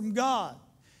word from God.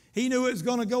 He knew it was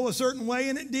going to go a certain way,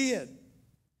 and it did.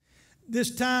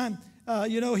 This time,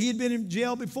 he had been in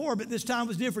jail before, but this time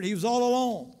was different. He was all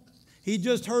alone. He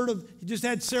just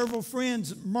had several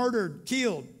friends murdered,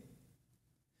 killed.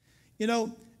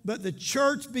 But the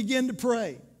church began to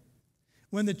pray.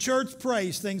 When the church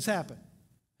prays, things happen.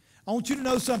 I want you to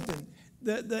know something.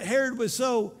 The Herod was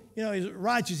so, he's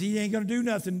righteous. He ain't going to do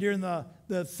nothing during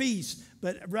the feast.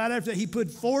 But right after that, he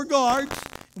put 4 guards.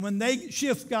 And when they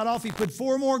shift got off, he put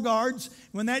 4 more guards.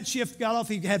 When that shift got off,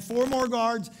 he had 4 more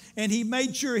guards. And he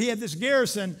made sure he had this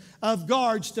garrison of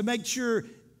guards to make sure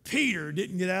Peter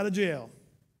didn't get out of jail.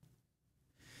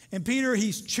 And Peter,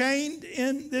 he's chained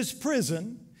in this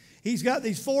prison. He's got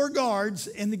these 4 guards,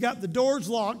 and they got the doors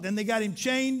locked, and they got him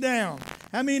chained down.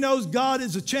 How many knows God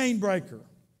is a chain breaker?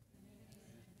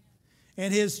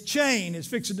 And his chain is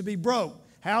fixing to be broke.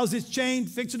 How's his chain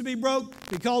fixing to be broke?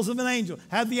 Because of an angel.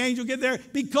 How'd the angel get there?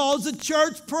 Because the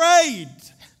church prayed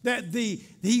that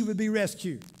he would be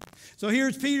rescued. So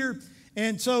here's Peter.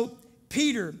 And so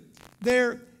Peter,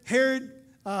 there, Herod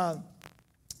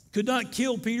could not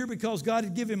kill Peter because God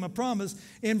had given him a promise.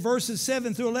 In verses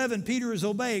 7 through 11, Peter is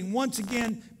obeying. Once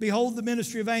again, behold the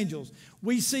ministry of angels.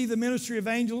 We see the ministry of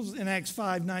angels in Acts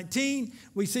 5:19.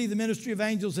 We see the ministry of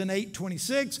angels in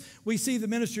 8:26. We see the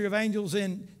ministry of angels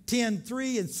in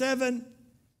 10:3 and 7.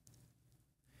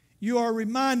 You are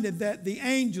reminded that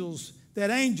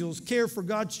angels care for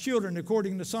God's children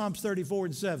according to Psalms 34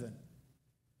 and 7.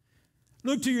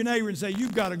 Look to your neighbor and say,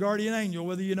 you've got a guardian angel,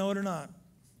 whether you know it or not.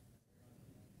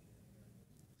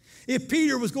 If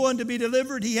Peter was going to be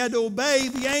delivered, he had to obey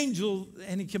the angel,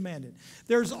 and he commanded.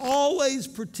 There's always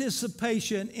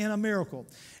participation in a miracle.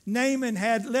 Naaman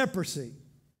had leprosy.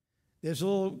 This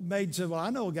little maid said, well,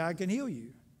 I know a guy can heal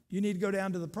you. You need to go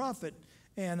down to the prophet,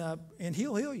 and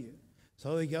he'll heal you.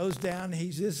 So he goes down.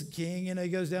 He's this king, he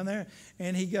goes down there,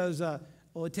 and he goes, tell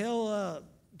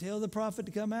the prophet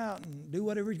to come out and do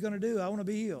whatever he's going to do. I want to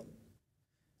be healed.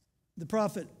 The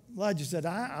prophet Elijah said,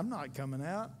 I'm not coming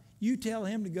out. You tell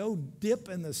him to go dip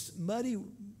in the muddy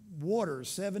water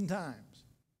 7 times.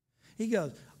 He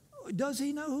goes, does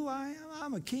he know who I am?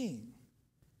 I'm a king.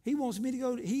 He wants me to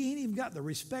go. He ain't even got the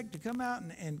respect to come out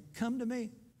and come to me.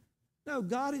 No,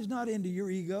 God is not into your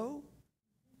ego.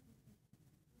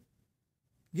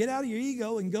 Get out of your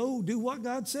ego and go do what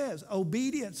God says.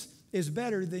 Obedience is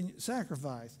better than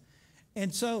sacrifice.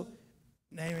 And so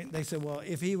they said, well,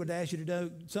 if he would ask you to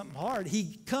do something hard,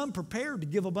 he'd come prepared to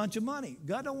give a bunch of money.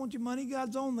 God don't want your money.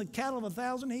 God's on the cattle of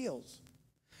 1,000 hills.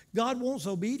 God wants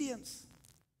obedience.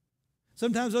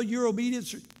 Sometimes, though, your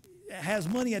obedience has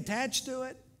money attached to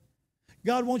it.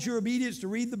 God wants your obedience to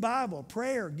read the Bible,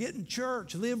 prayer, get in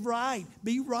church, live right,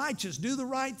 be righteous, do the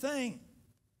right thing.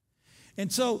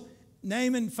 And so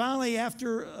Naaman finally,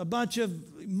 after a bunch of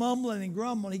mumbling and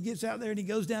grumbling, he gets out there and he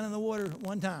goes down in the water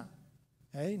one time.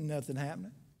 Hey, nothing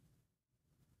happening.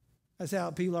 That's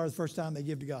how people are the first time they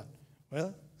give to God.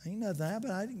 Well, ain't nothing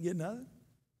happened. I didn't get nothing.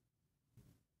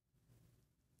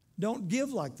 Don't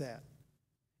give like that.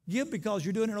 Give because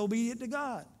you're doing it obedient to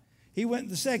God. He went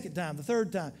the second time, the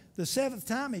third time. The seventh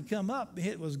time he come up,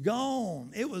 it was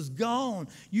gone. It was gone.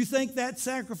 You think that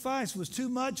sacrifice was too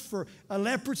much for a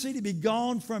leprosy to be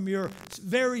gone from your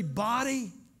very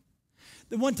body?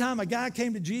 The one time a guy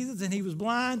came to Jesus and he was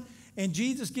blind, and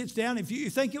Jesus gets down. If you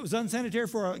think it was unsanitary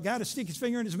for a guy to stick his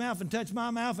finger in his mouth and touch my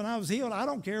mouth and I was healed, I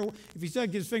don't care if he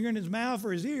stuck his finger in his mouth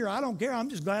or his ear. I don't care. I'm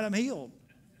just glad I'm healed.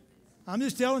 I'm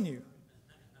just telling you.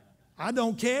 I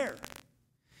don't care.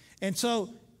 And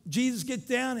so Jesus gets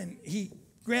down and he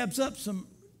grabs up some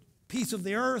piece of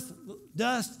the earth,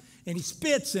 dust, and he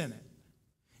spits in it.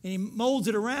 And he molds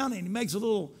it around and he makes a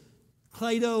little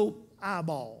Play-Doh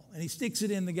eyeball and he sticks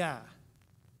it in the guy.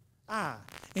 Eye.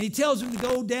 And he tells him to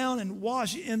go down and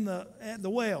wash at the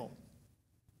well.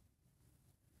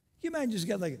 You imagine just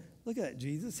got like, look at that,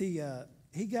 Jesus. He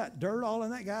got dirt all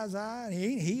in that guy's eye and he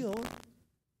ain't healed.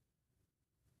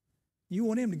 You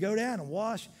want him to go down and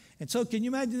wash? And so can you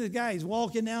imagine this guy? He's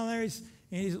walking down there, and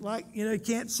he's like, he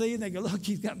can't see, and they go, look,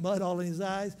 he's got mud all in his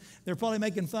eyes. They're probably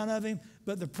making fun of him,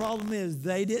 but the problem is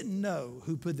they didn't know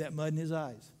who put that mud in his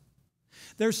eyes.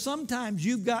 There's sometimes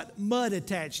you've got mud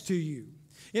attached to you.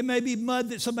 It may be mud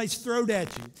that somebody's thrown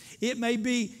at you. It may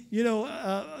be,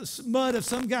 mud of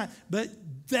some kind, but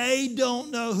they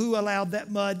don't know who allowed that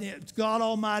mud. It's God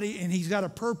Almighty, and he's got a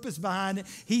purpose behind it.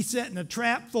 He's setting a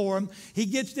trap for him. He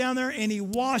gets down there, and he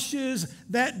washes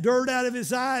that dirt out of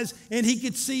his eyes, and he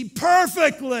could see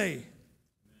perfectly.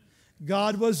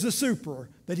 God was the super,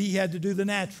 but he had to do the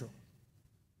natural.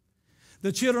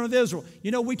 The children of Israel,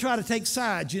 we try to take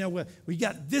sides. We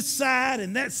got this side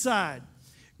and that side.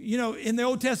 In the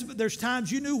Old Testament, there's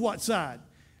times you knew what side.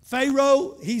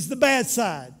 Pharaoh, he's the bad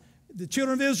side. The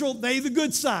children of Israel, they the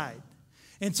good side.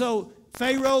 And so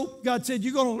Pharaoh, God said,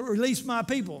 you're going to release my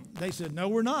people. They said, no,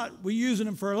 we're not. We're using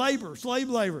them for labor, slave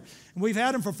labor. And we've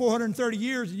had them for 430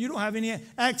 years, and you don't have any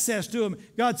access to them.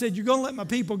 God said, you're going to let my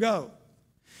people go.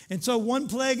 And so one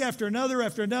plague after another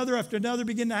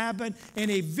began to happen.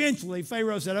 And eventually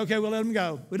Pharaoh said, okay, we'll let them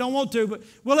go. We don't want to, but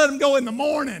we'll let them go in the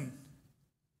morning.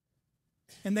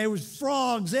 And there was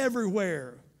frogs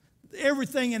everywhere.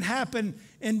 Everything had happened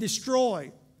and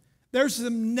destroyed. There's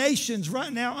some nations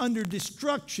right now under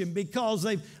destruction because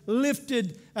they've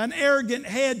lifted an arrogant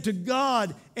head to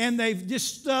God and they've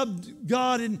just stubbed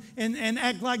God and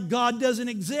act like God doesn't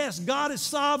exist. God is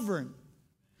sovereign.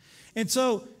 And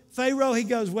so Pharaoh, he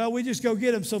goes, well, we just go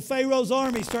get him. So Pharaoh's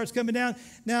army starts coming down.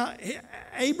 Now,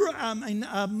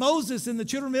 Moses and the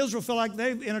children of Israel feel like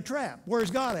they're in a trap.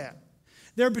 Where's God at?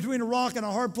 They're between a rock and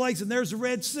a hard place, and there's the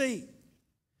Red Sea.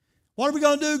 What are we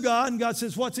going to do, God? And God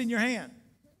says, what's in your hand?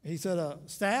 He said, a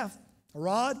staff, a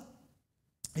rod.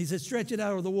 He said, stretch it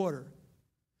out over the water.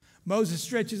 Moses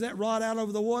stretches that rod out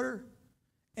over the water,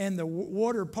 and the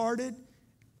water parted,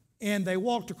 and they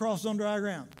walked across on dry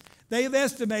ground. They have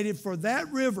estimated for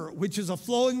that river, which is a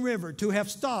flowing river, to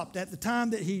have stopped at the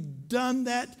time that he'd done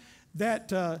that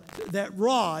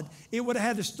rod. It would have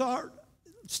had to start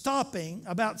stopping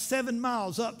about 7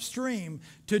 miles upstream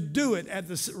to do it at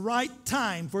the right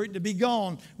time for it to be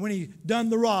gone when he done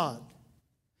the rod.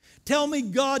 Tell me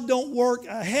God don't work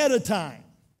ahead of time.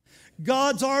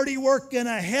 God's already working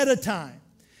ahead of time.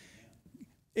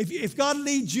 If God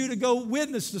leads you to go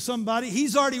witness to somebody,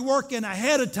 he's already working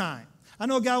ahead of time. I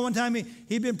know a guy one time,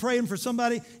 he'd been praying for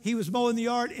somebody. He was mowing the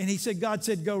yard, and he said, God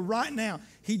said, go right now.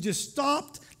 He just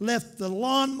stopped, left the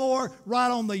lawnmower right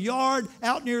on the yard,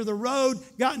 out near the road,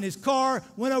 got in his car,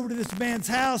 went over to this man's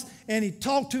house, and he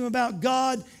talked to him about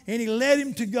God, and he led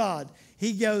him to God.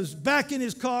 He goes back in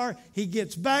his car. He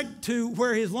gets back to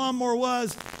where his lawnmower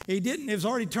was. It was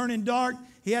already turning dark.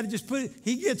 He had to just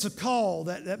he gets a call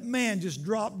that man just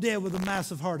dropped dead with a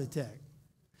massive heart attack.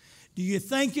 Do you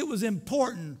think it was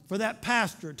important for that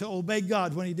pastor to obey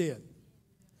God when he did?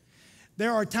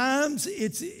 There are times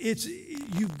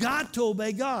you've got to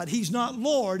obey God. He's not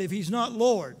Lord if He's not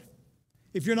Lord,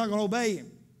 if you're not going to obey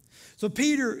Him. So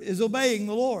Peter is obeying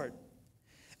the Lord.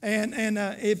 And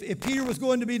if Peter was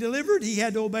going to be delivered, he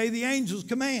had to obey the angel's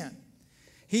command.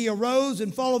 He arose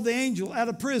and followed the angel out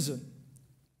of prison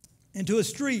into a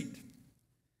street.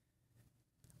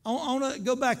 I want to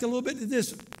go back a little bit to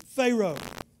this Pharaoh.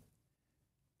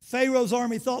 Pharaoh's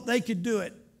army thought they could do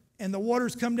it, and the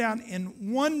waters come down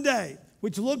in one day,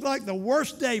 which looked like the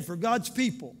worst day for God's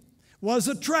people, was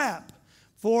a trap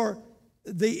for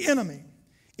the enemy.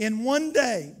 In one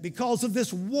day, because of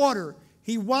this water,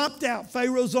 he wiped out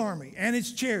Pharaoh's army and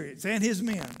his chariots and his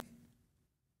men.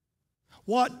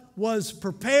 What was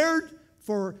prepared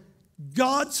for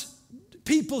God's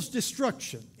people's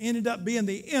destruction ended up being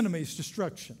the enemy's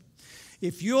destruction.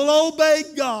 If you'll obey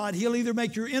God, He'll either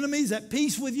make your enemies at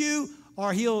peace with you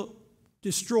or He'll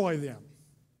destroy them.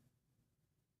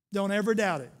 Don't ever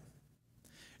doubt it.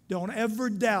 Don't ever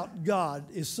doubt God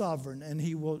is sovereign and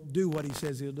He will do what He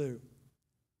says He'll do.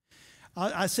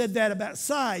 I said that about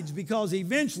sides because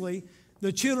eventually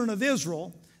the children of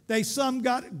Israel, some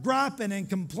got griping and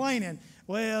complaining.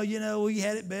 Well, we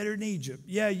had it better in Egypt.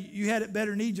 Yeah, you had it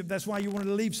better in Egypt. That's why you wanted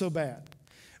to leave so bad.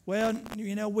 Well,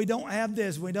 we don't have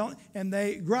this. We don't. And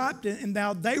they griped, and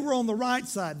now they were on the right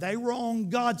side. They were on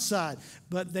God's side.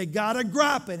 But they got a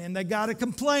griping, and they got a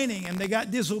complaining, and they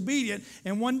got disobedient.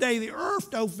 And one day the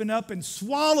earth opened up and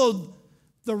swallowed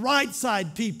the right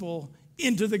side people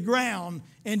into the ground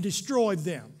and destroyed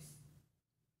them.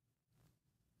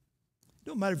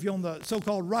 Don't matter if you're on the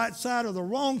so-called right side or the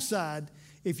wrong side.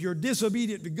 If you're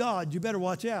disobedient to God, you better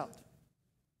watch out.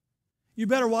 You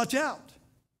better watch out.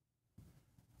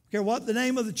 I don't care what the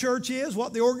name of the church is,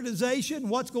 what the organization,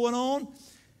 what's going on.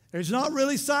 There's not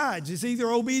really sides. It's either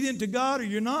obedient to God or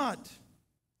you're not.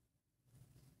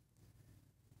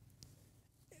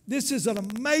 This is an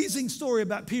amazing story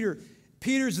about Peter.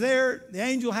 Peter's there. The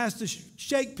angel has to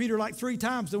shake Peter like 3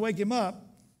 times to wake him up.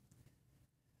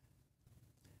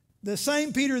 The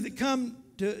same Peter that come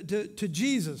to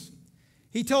Jesus,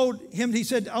 he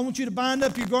said, I want you to bind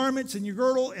up your garments and your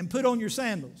girdle and put on your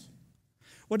sandals.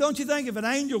 Well, don't you think if an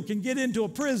angel can get into a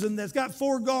prison that's got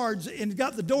 4 guards and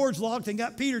got the doors locked and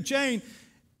got Peter chained,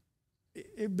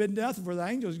 it'd been nothing for the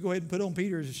angels to go ahead and put on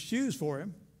Peter's shoes for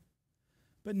him.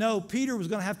 But no, Peter was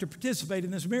going to have to participate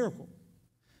in this miracle.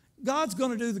 God's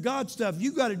going to do the God stuff.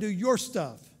 You've got to do your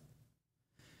stuff.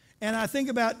 And I think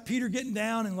about Peter getting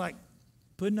down and like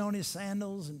putting on his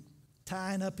sandals and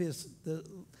tying up the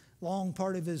long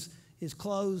part of his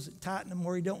clothes, tighten them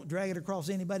where he don't drag it across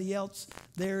anybody else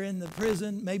there in the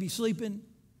prison, maybe sleeping.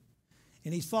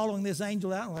 And he's following this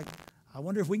angel out and like, I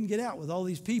wonder if we can get out with all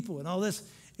these people and all this.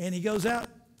 And he goes out.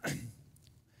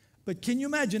 But can you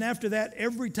imagine after that,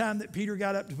 every time that Peter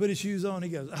got up to put his shoes on, he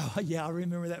goes, oh, yeah, I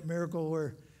remember that miracle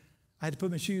where I had to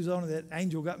put my shoes on and that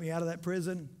angel got me out of that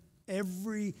prison.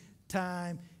 Every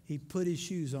time he put his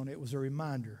shoes on, it was a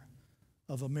reminder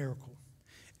of a miracle.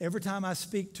 Every time I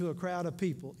speak to a crowd of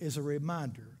people is a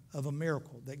reminder of a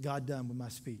miracle that God done with my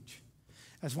speech.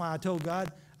 That's why I told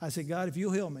God, I said, God, if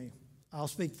you'll heal me, I'll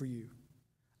speak for you.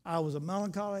 I was a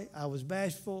melancholy. I was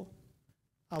bashful.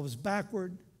 I was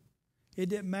backward. It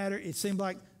didn't matter. It seemed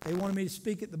like they wanted me to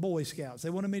speak at the Boy Scouts. They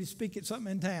wanted me to speak at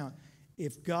something in town.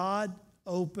 If God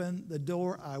opened the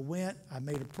door, I went. I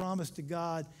made a promise to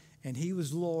God, and He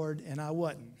was Lord, and I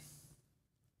wasn't.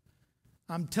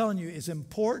 I'm telling you, it's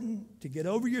important to get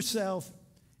over yourself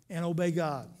and obey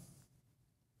God.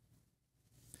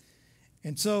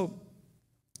 And so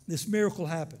this miracle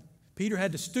happened. Peter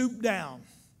had to stoop down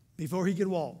before he could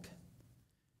walk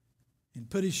and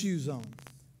put his shoes on.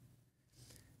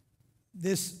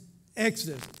 This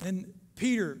Exodus, and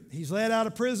Peter, he's let out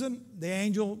of prison. The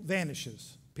angel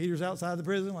vanishes. Peter's outside the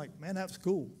prison like, man, that was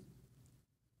cool.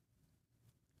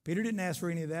 Peter didn't ask for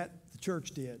any of that. The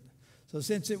church did. So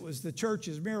since it was the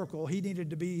church's miracle, he needed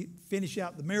to finish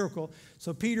out the miracle.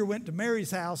 So Peter went to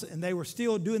Mary's house, and they were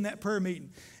still doing that prayer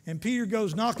meeting. And Peter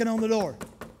goes knocking on the door.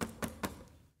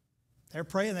 They're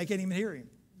praying. They can't even hear him.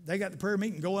 They got the prayer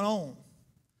meeting going on.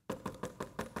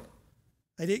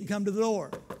 They didn't come to the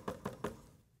door.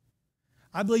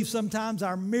 I believe sometimes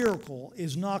our miracle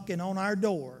is knocking on our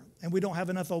door, and we don't have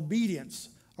enough obedience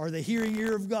or the hearing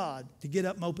ear of God to get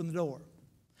up and open the door.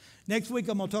 Next week,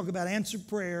 I'm going to talk about answered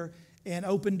prayer and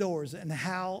open doors, and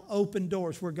how open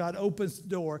doors, where God opens the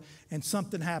door and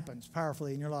something happens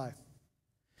powerfully in your life.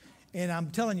 And I'm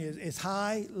telling you, it's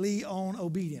highly on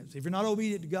obedience. If you're not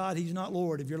obedient to God, He's not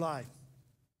Lord of your life.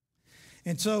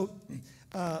 And so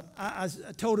I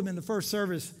told him in the first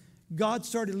service, God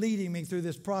started leading me through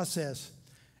this process.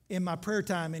 in my prayer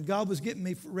time, and God was getting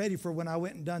me ready for when I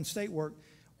went and done state work.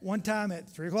 One time at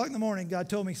 3 o'clock in the morning, God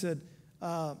told me, he said,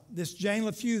 this Jane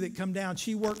LaFew that come down,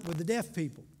 she worked with the deaf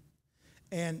people.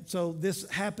 And so this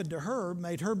happened to her,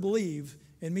 made her believe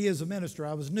in me as a minister.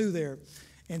 I was new there.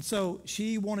 And so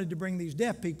she wanted to bring these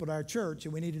deaf people to our church,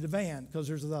 and we needed a van because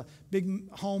there's a big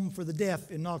home for the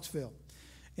deaf in Knoxville.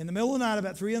 In the middle of the night,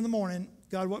 about 3 in the morning,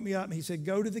 God woke me up, and he said,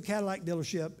 go to the Cadillac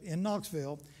dealership in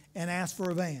Knoxville and ask for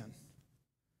a van.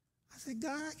 I said,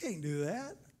 God, I can't do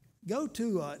that. Go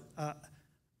to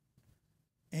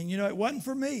and, you know, it wasn't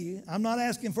for me. I'm not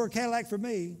asking for a Cadillac for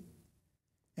me.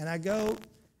 And I go,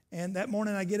 and that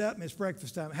morning I get up, and it's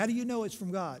breakfast time. How do you know it's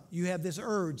from God? You have this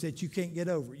urge that you can't get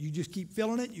over. You just keep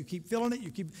feeling it. You keep feeling it.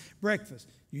 You keep breakfast.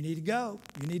 You need to go.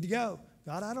 You need to go.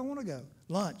 God, I don't want to go.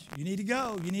 Lunch. You need to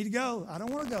go. You need to go. I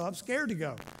don't want to go. I'm scared to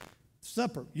go.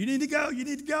 Supper. You need to go. You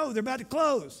need to go. They're about to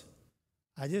close.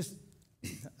 I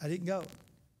didn't go.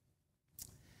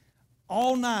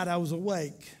 All night I was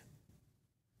awake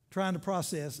trying to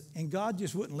process, and God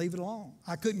just wouldn't leave it alone.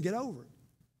 I couldn't get over it.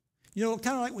 You know,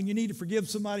 kind of like when you need to forgive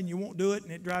somebody and you won't do it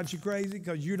and it drives you crazy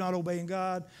because you're not obeying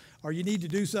God, or you need to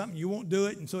do something, you won't do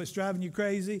it, and so it's driving you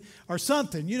crazy, or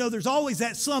something. You know, there's always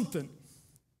that something.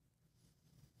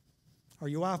 Or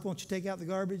your wife wants you to take out the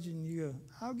garbage, and you go,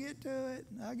 I'll get to it,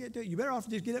 I'll get to it. You better off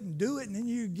just get up and do it, and then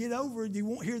you get over it, you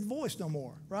won't hear the voice no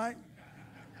more, right?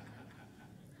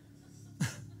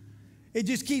 It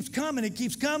just keeps coming, it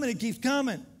keeps coming, it keeps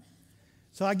coming.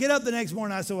 So I get up the next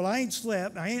morning, I said, well, I ain't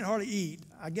slept, I ain't hardly eat.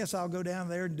 I guess I'll go down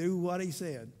there and do what he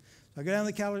said. So I go down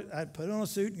to the counter, I put on a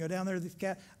suit and go down there to the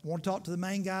cat. I want to talk to the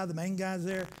main guy. The main guy's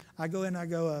there. I go in and I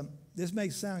go, this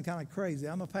makes it sound kind of crazy.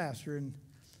 I'm a pastor, and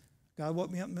God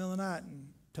woke me up in the middle of the night and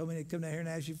told me to come down here and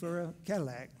ask you for a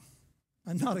Cadillac.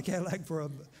 Not a Cadillac, for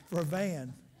a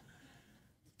van.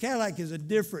 Cadillac is a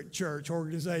different church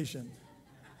organization.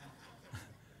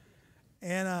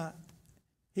 And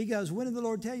he goes, when did the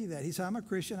Lord tell you that? He said, I'm a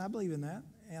Christian. I believe in that.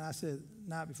 And I said,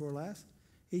 night before last.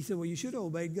 He said, well, you should have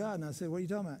obeyed God. And I said, what are you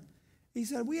talking about? He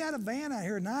said, we had a van out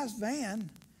here, a nice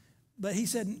van. But he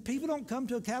said, people don't come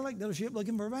to a Cadillac dealership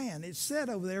looking for a van. It's set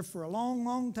over there for a long,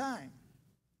 long time.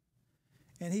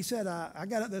 And he said, I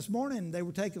got up this morning, they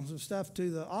were taking some stuff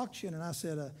to the auction. And I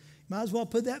said, might as well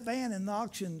put that van in the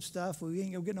auction stuff. We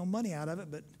ain't going to get no money out of it,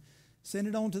 but send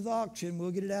it on to the auction.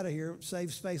 We'll get it out of here.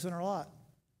 Save space on our lot.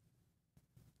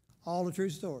 All the true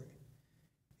story.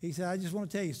 He said, I just want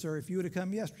to tell you, sir, if you would have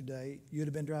come yesterday, you'd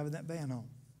have been driving that van home.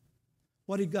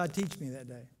 What did God teach me that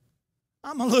day?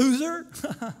 I'm a loser.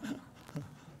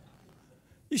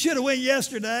 You should have went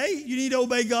yesterday. You need to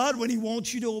obey God when he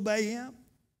wants you to obey him.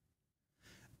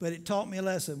 But it taught me a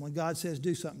lesson. When God says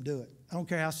do something, do it. I don't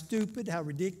care how stupid, how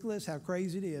ridiculous, how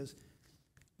crazy it is.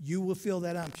 You will feel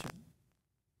that unction.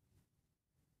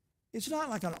 It's not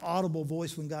like an audible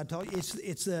voice when God talks.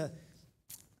 It's a...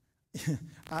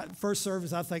 First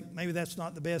service, I think maybe that's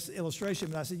not the best illustration,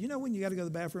 but I said, you know when you got to go to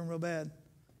the bathroom real bad?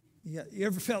 You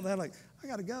ever felt that? Like, I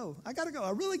got to go.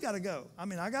 I really got to go. I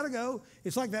mean, I got to go.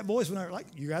 It's like that voice when they're like,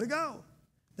 you got to go.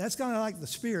 That's kind of like the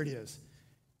Spirit is.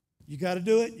 You got to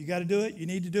do it. You got to do it. You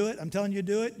need to do it. I'm telling you to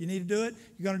do it. You need to do it.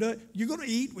 You're going to do it. You're going to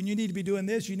eat when you need to be doing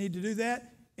this. You need to do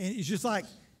that. And it's just like,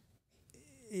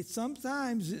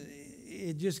 sometimes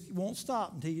it just won't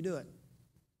stop until you do it.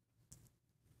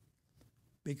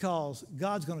 Because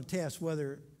God's going to test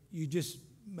whether you just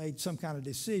made some kind of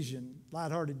decision,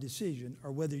 lighthearted decision,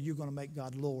 or whether you're going to make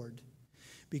God Lord.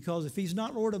 Because if he's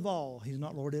not Lord of all, he's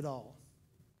not Lord at all.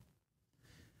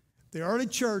 The early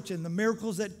church and the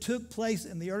miracles that took place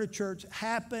in the early church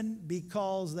happened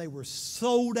because they were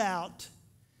sold out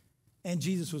and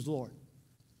Jesus was Lord.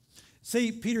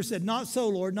 See, Peter said, not so,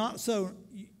 Lord, not so.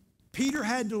 Peter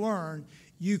had to learn,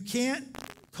 you can't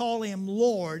call him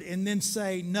Lord and then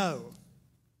say no.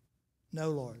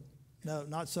 No, Lord. No,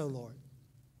 not so, Lord.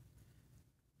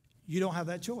 You don't have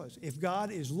that choice. If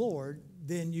God is Lord,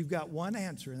 then you've got one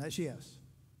answer, and that's yes.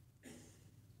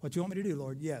 What do you want me to do,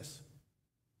 Lord? Yes.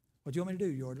 What do you want me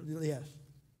to do, Lord? Yes.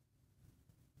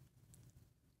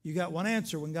 You got one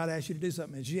answer when God asks you to do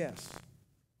something. It's yes.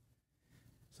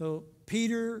 So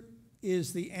Peter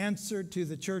is the answer to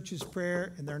the church's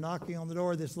prayer, and they're knocking on the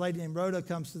door. This lady named Rhoda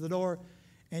comes to the door,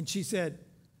 and she said,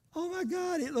 oh my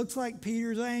God, it looks like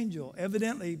Peter's angel.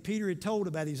 Evidently, Peter had told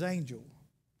about his angel.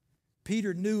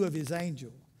 Peter knew of his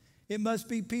angel. It must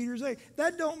be Peter's angel.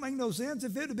 That don't make no sense.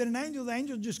 If it would have been an angel, the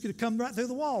angel just could have come right through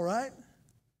the wall, right?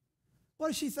 What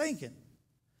is she thinking?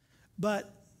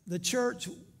 But the church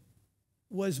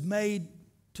was made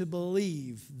to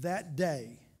believe that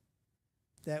day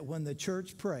that when the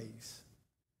church prays,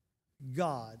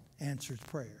 God answers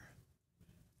prayer.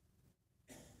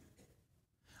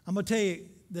 I'm going to tell you,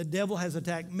 the devil has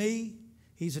attacked me.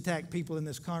 He's attacked people in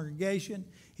this congregation.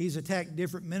 He's attacked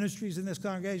different ministries in this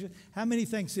congregation. How many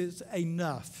thinks it's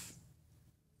enough?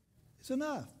 It's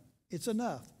enough. It's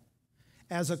enough.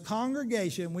 As a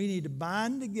congregation, we need to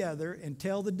bind together and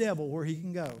tell the devil where he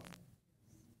can go.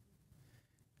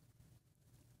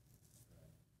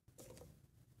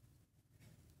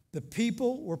 The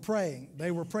people were praying.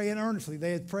 They were praying earnestly.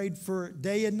 They had prayed for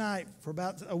day and night for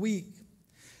about a week.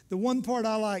 The one part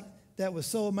I like that was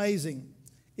so amazing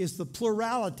is the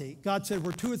plurality. God said,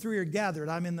 where two or three are gathered,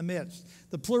 I'm in the midst.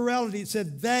 The plurality, it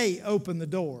said they opened the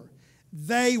door.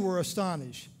 They were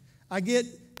astonished. I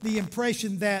get the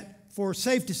impression that for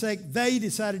safety's sake, they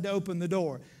decided to open the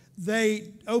door.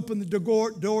 They opened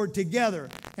the door together,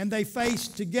 and they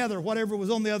faced together whatever was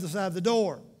on the other side of the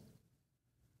door.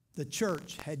 The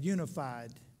church had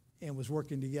unified and was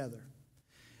working together.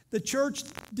 The church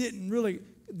didn't really,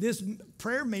 this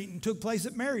prayer meeting took place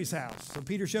at Mary's house. So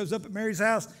Peter shows up at Mary's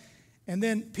house, and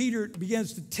then Peter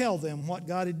begins to tell them what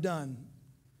God had done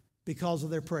because of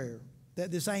their prayer.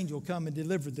 That this angel come and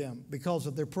delivered them because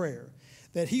of their prayer.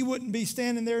 That he wouldn't be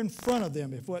standing there in front of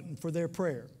them if it wasn't for their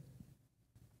prayer.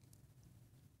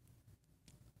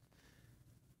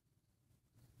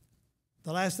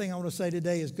 The last thing I want to say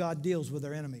today is God deals with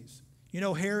our enemies. You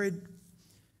know, Herod,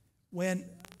 when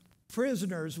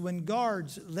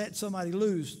guards let somebody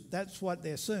loose, that's what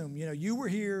they assume. You know, you were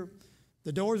here,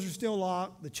 the doors are still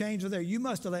locked, the chains are there. You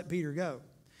must have let Peter go.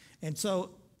 And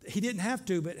so he didn't have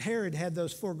to, but Herod had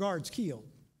those 4 guards killed.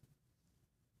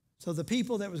 So the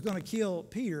people that was going to kill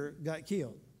Peter got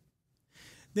killed.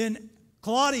 Then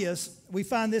Claudius, we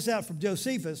find this out from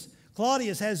Josephus.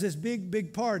 Claudius has this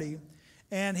big party.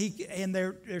 And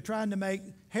they're trying to make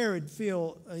Herod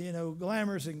feel,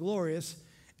 glamorous and glorious.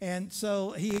 And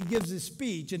so he gives this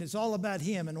speech, and it's all about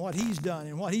him and what he's done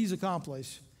and what he's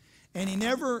accomplished. And he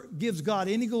never gives God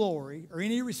any glory or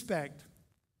any respect.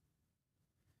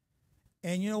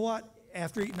 And you know what?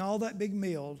 After eating all that big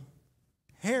meal,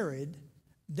 Herod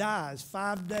dies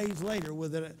 5 days later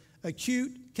with an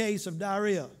acute case of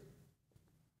diarrhea.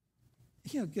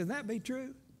 Can that be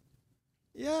true?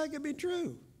 Yeah, it could be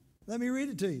true. Let me read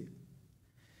it to you.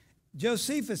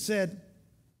 Josephus said,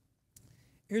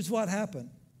 here's what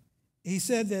happened. He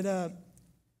said that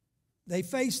they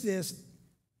faced this.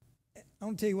 I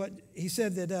want to tell you what. He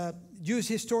said that Jewish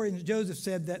historian Joseph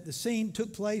said that the scene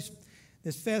took place,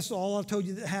 this festival, all I told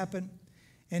you that happened.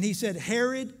 And he said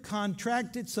Herod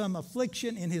contracted some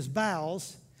affliction in his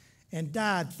bowels and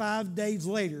died 5 days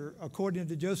later, according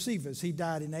to Josephus. He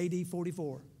died in AD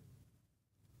 44.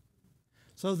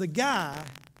 So the guy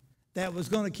that was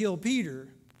going to kill Peter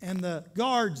and the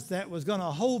guards that was going to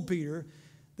hold Peter,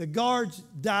 the guards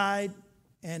died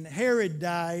and Herod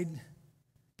died.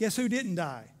 Guess who didn't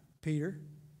die? Peter.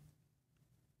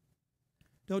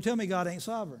 Don't tell me God ain't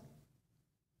sovereign.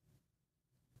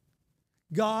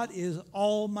 God is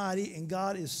almighty and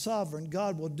God is sovereign.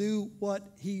 God will do what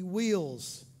he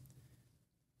wills.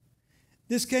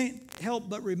 This can't help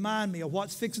but remind me of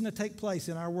what's fixing to take place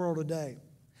in our world today.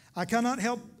 I cannot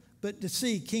help but to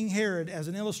see King Herod as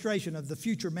an illustration of the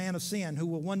future man of sin who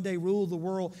will one day rule the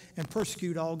world and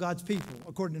persecute all God's people,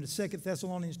 according to 2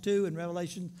 Thessalonians 2 and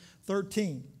Revelation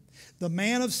 13. The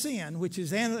man of sin, which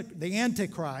is the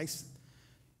Antichrist.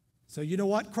 So you know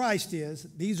what Christ is.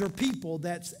 These are people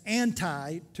that's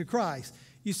anti to Christ.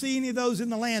 You see any of those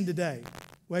in the land today?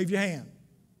 Wave your hand.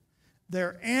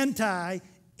 They're anti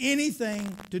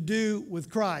anything to do with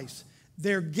Christ.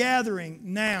 They're gathering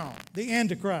now, the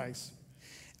Antichrist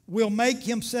will make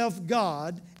himself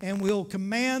God and will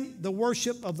command the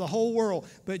worship of the whole world.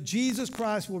 But Jesus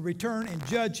Christ will return and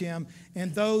judge him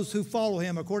and those who follow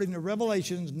him, according to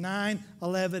Revelations 9,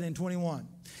 11, and 21.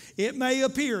 It may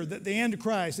appear that the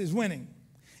Antichrist is winning.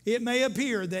 It may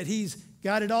appear that he's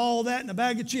got it all that in a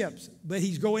bag of chips, but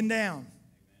he's going down.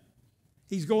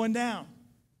 He's going down.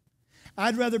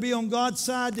 I'd rather be on God's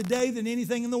side today than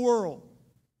anything in the world.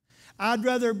 I'd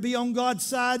rather be on God's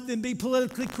side than be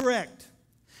politically correct.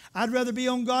 I'd rather be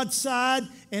on God's side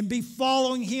and be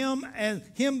following him and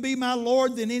him be my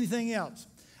Lord than anything else.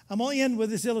 I'm going to end with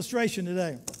this illustration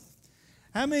today.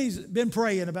 How many's been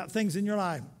praying about things in your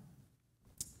life?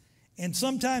 And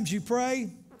sometimes you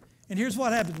pray, and here's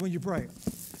what happens when you pray.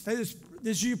 This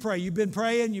is you pray. You've been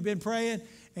praying,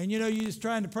 and you're just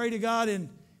trying to pray to God, and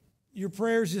your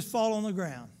prayers just fall on the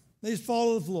ground. They just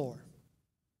fall to the floor.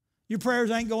 Your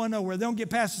prayers ain't going nowhere. They don't get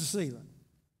past the ceiling.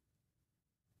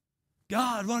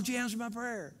 God, why don't you answer my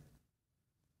prayer?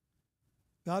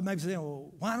 God may be saying,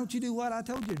 well, why don't you do what I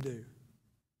told you to do?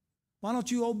 Why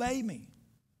don't you obey me?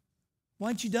 Why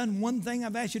haven't you done one thing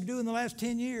I've asked you to do in the last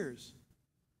 10 years?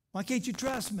 Why can't you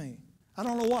trust me? I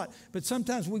don't know what. But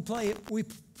sometimes we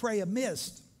pray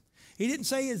amiss. He didn't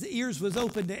say his ears was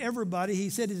open to everybody. He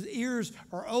said his ears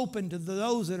are open to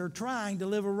those that are trying to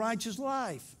live a righteous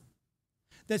life,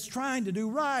 that's trying to do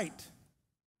right,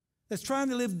 that's trying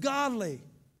to live godly.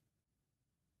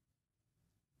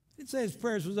 He didn't say his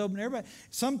prayers was open to everybody.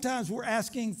 Sometimes we're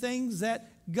asking things that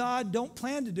God don't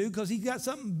plan to do because He's got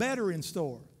something better in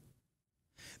store.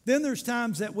 Then there's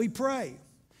times that we pray.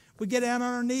 We get down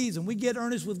on our knees and we get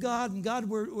earnest with God, and God,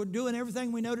 we're doing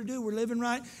everything we know to do. We're living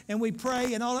right, and we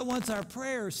pray, and all at once our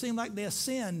prayers seem like they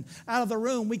ascend out of the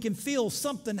room. We can feel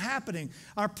something happening.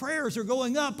 Our prayers are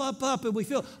going up, up, up, and we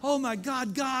feel, oh my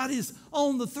God, God is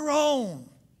on the throne.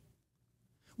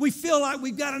 We feel like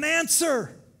we've got an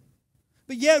answer,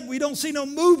 but yet we don't see no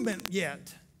movement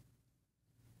yet.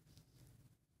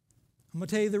 I'm going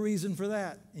to tell you the reason for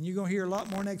that, and you're going to hear a lot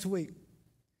more next week.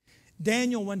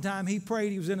 Daniel, one time, he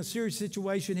prayed. He was in a serious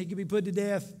situation. He could be put to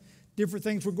death. Different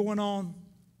things were going on.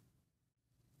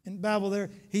 In the Bible there,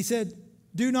 he said,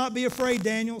 do not be afraid,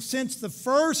 Daniel. Since the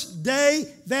first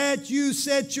day that you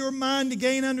set your mind to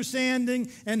gain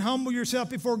understanding and humble yourself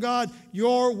before God,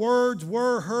 your words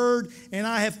were heard, and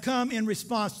I have come in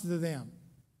response to them.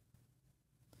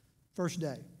 First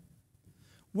day.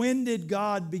 When did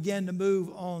God begin to move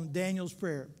on Daniel's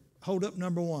prayer? Hold up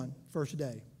number one, first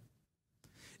day.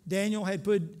 Daniel had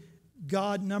put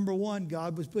God number one.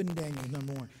 God was putting Daniel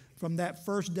number one from that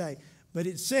first day. But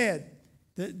it said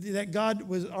that God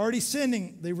was already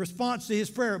sending the response to his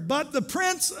prayer. But the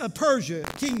prince of Persia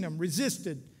kingdom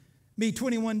resisted me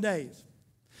 21 days.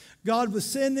 God was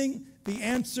sending the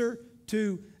answer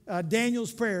to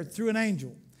Daniel's prayer through an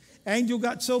angel. Angel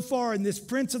got so far, and this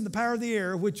prince in the power of the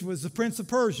air, which was the prince of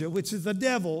Persia, which is the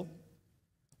devil,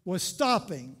 was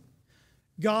stopping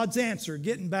God's answer,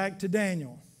 getting back to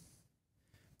Daniel.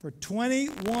 For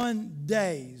 21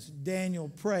 days, Daniel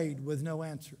prayed with no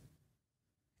answer.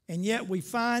 And yet we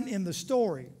find in the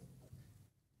story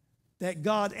that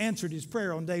God answered his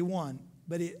prayer on day one,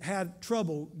 but it had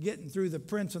trouble getting through the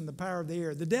prince and the power of the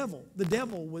air. The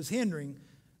devil was hindering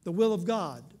the will of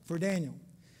God for Daniel.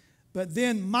 But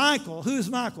then Michael, who's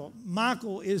Michael?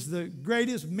 Michael is the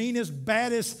greatest, meanest,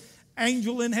 baddest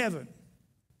angel in heaven.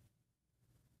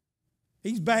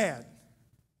 He's bad.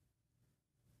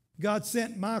 God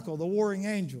sent Michael, the warring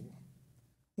angel,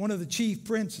 one of the chief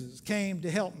princes, came to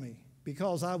help me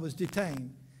because I was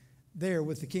detained there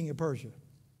with the king of Persia.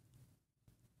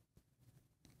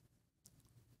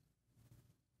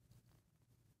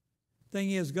 Thing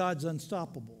is, God's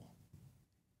unstoppable.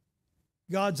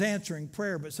 God's answering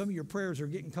prayer, but some of your prayers are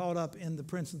getting caught up in the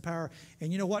prince of power.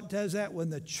 And you know what does that? When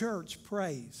the church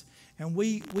prays and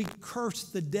we curse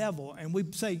the devil and we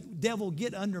say, devil,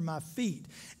 get under my feet,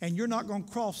 and you're not going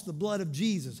to cross the blood of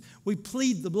Jesus. We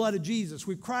plead the blood of Jesus.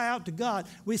 We cry out to God.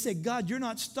 We say, God, you're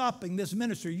not stopping this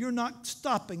ministry. You're not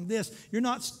stopping this. You're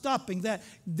not stopping that.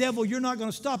 Devil, you're not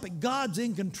going to stop it. God's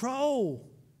in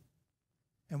control.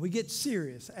 And we get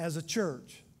serious as a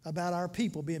church about our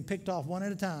people being picked off one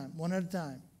at a time, one at a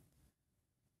time.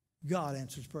 God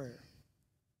answers prayer.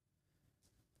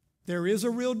 There is a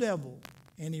real devil,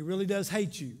 and he really does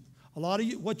hate you. A lot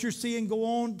of what you're seeing go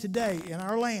on today in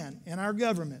our land, in our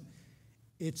government,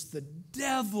 it's the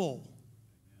devil.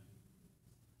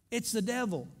 It's the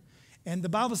devil. And the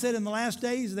Bible said in the last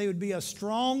days there would be a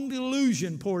strong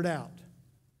delusion poured out.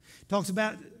 It talks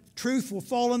about truth will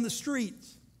fall in the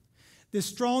streets. This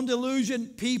strong delusion,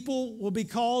 people will be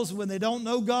caused when they don't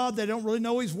know God, they don't really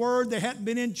know His Word, they haven't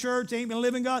been in church, they ain't been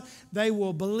living God, they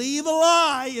will believe a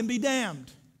lie and be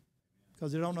damned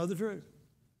because they don't know the truth.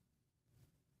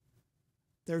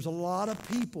 There's a lot of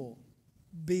people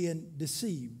being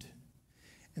deceived.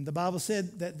 And the Bible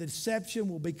said that the deception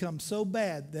will become so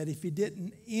bad that if you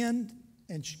didn't end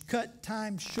and cut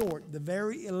time short, the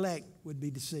very elect would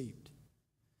be deceived.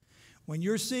 When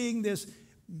you're seeing this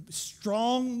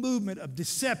strong movement of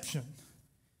deception,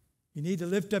 you need to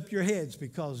lift up your heads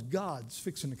because God's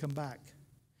fixing to come back.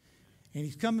 And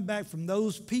He's coming back from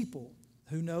those people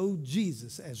who know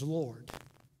Jesus as Lord.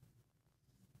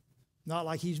 Not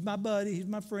like He's my buddy, He's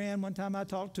my friend. One time I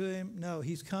talked to him. No,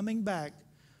 He's coming back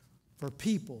for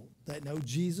people that know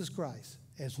Jesus Christ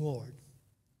as Lord.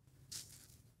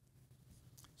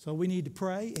 So we need to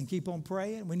pray and keep on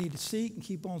praying. We need to seek and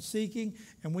keep on seeking.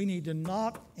 And we need to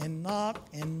knock and knock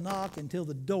and knock until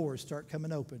the doors start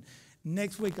coming open.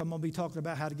 Next week, I'm going to be talking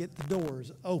about how to get the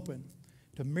doors open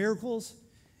to miracles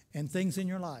and things in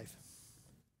your life.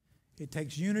 It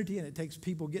takes unity and it takes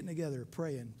people getting together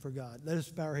praying for God. Let us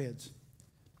bow our heads.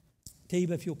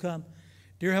 Teba, if you'll come.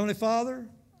 Dear Heavenly Father,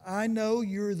 I know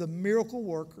you're the miracle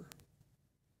worker.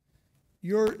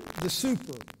 you're the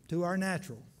super to our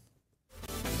natural.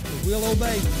 If we'll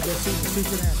obey, we'll see the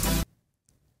supernatural.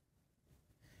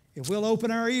 If we'll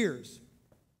open our ears,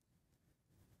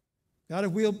 God,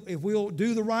 if we'll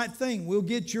do the right thing, we'll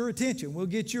get your attention, we'll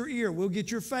get your ear, we'll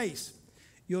get your face.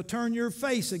 You'll turn your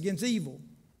face against evil.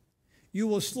 You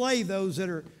will slay those that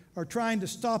are trying to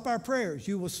stop our prayers.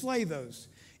 You will slay those.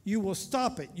 You will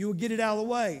stop it. You will get it out of the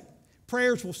way.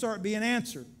 Prayers will start being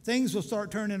answered. Things will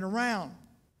start turning around.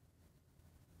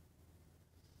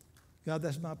 God,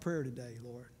 that's my prayer today,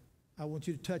 Lord. I want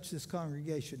you to touch this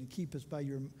congregation and keep us by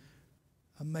your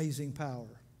amazing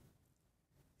power.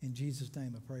 In Jesus'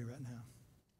 name I pray right now.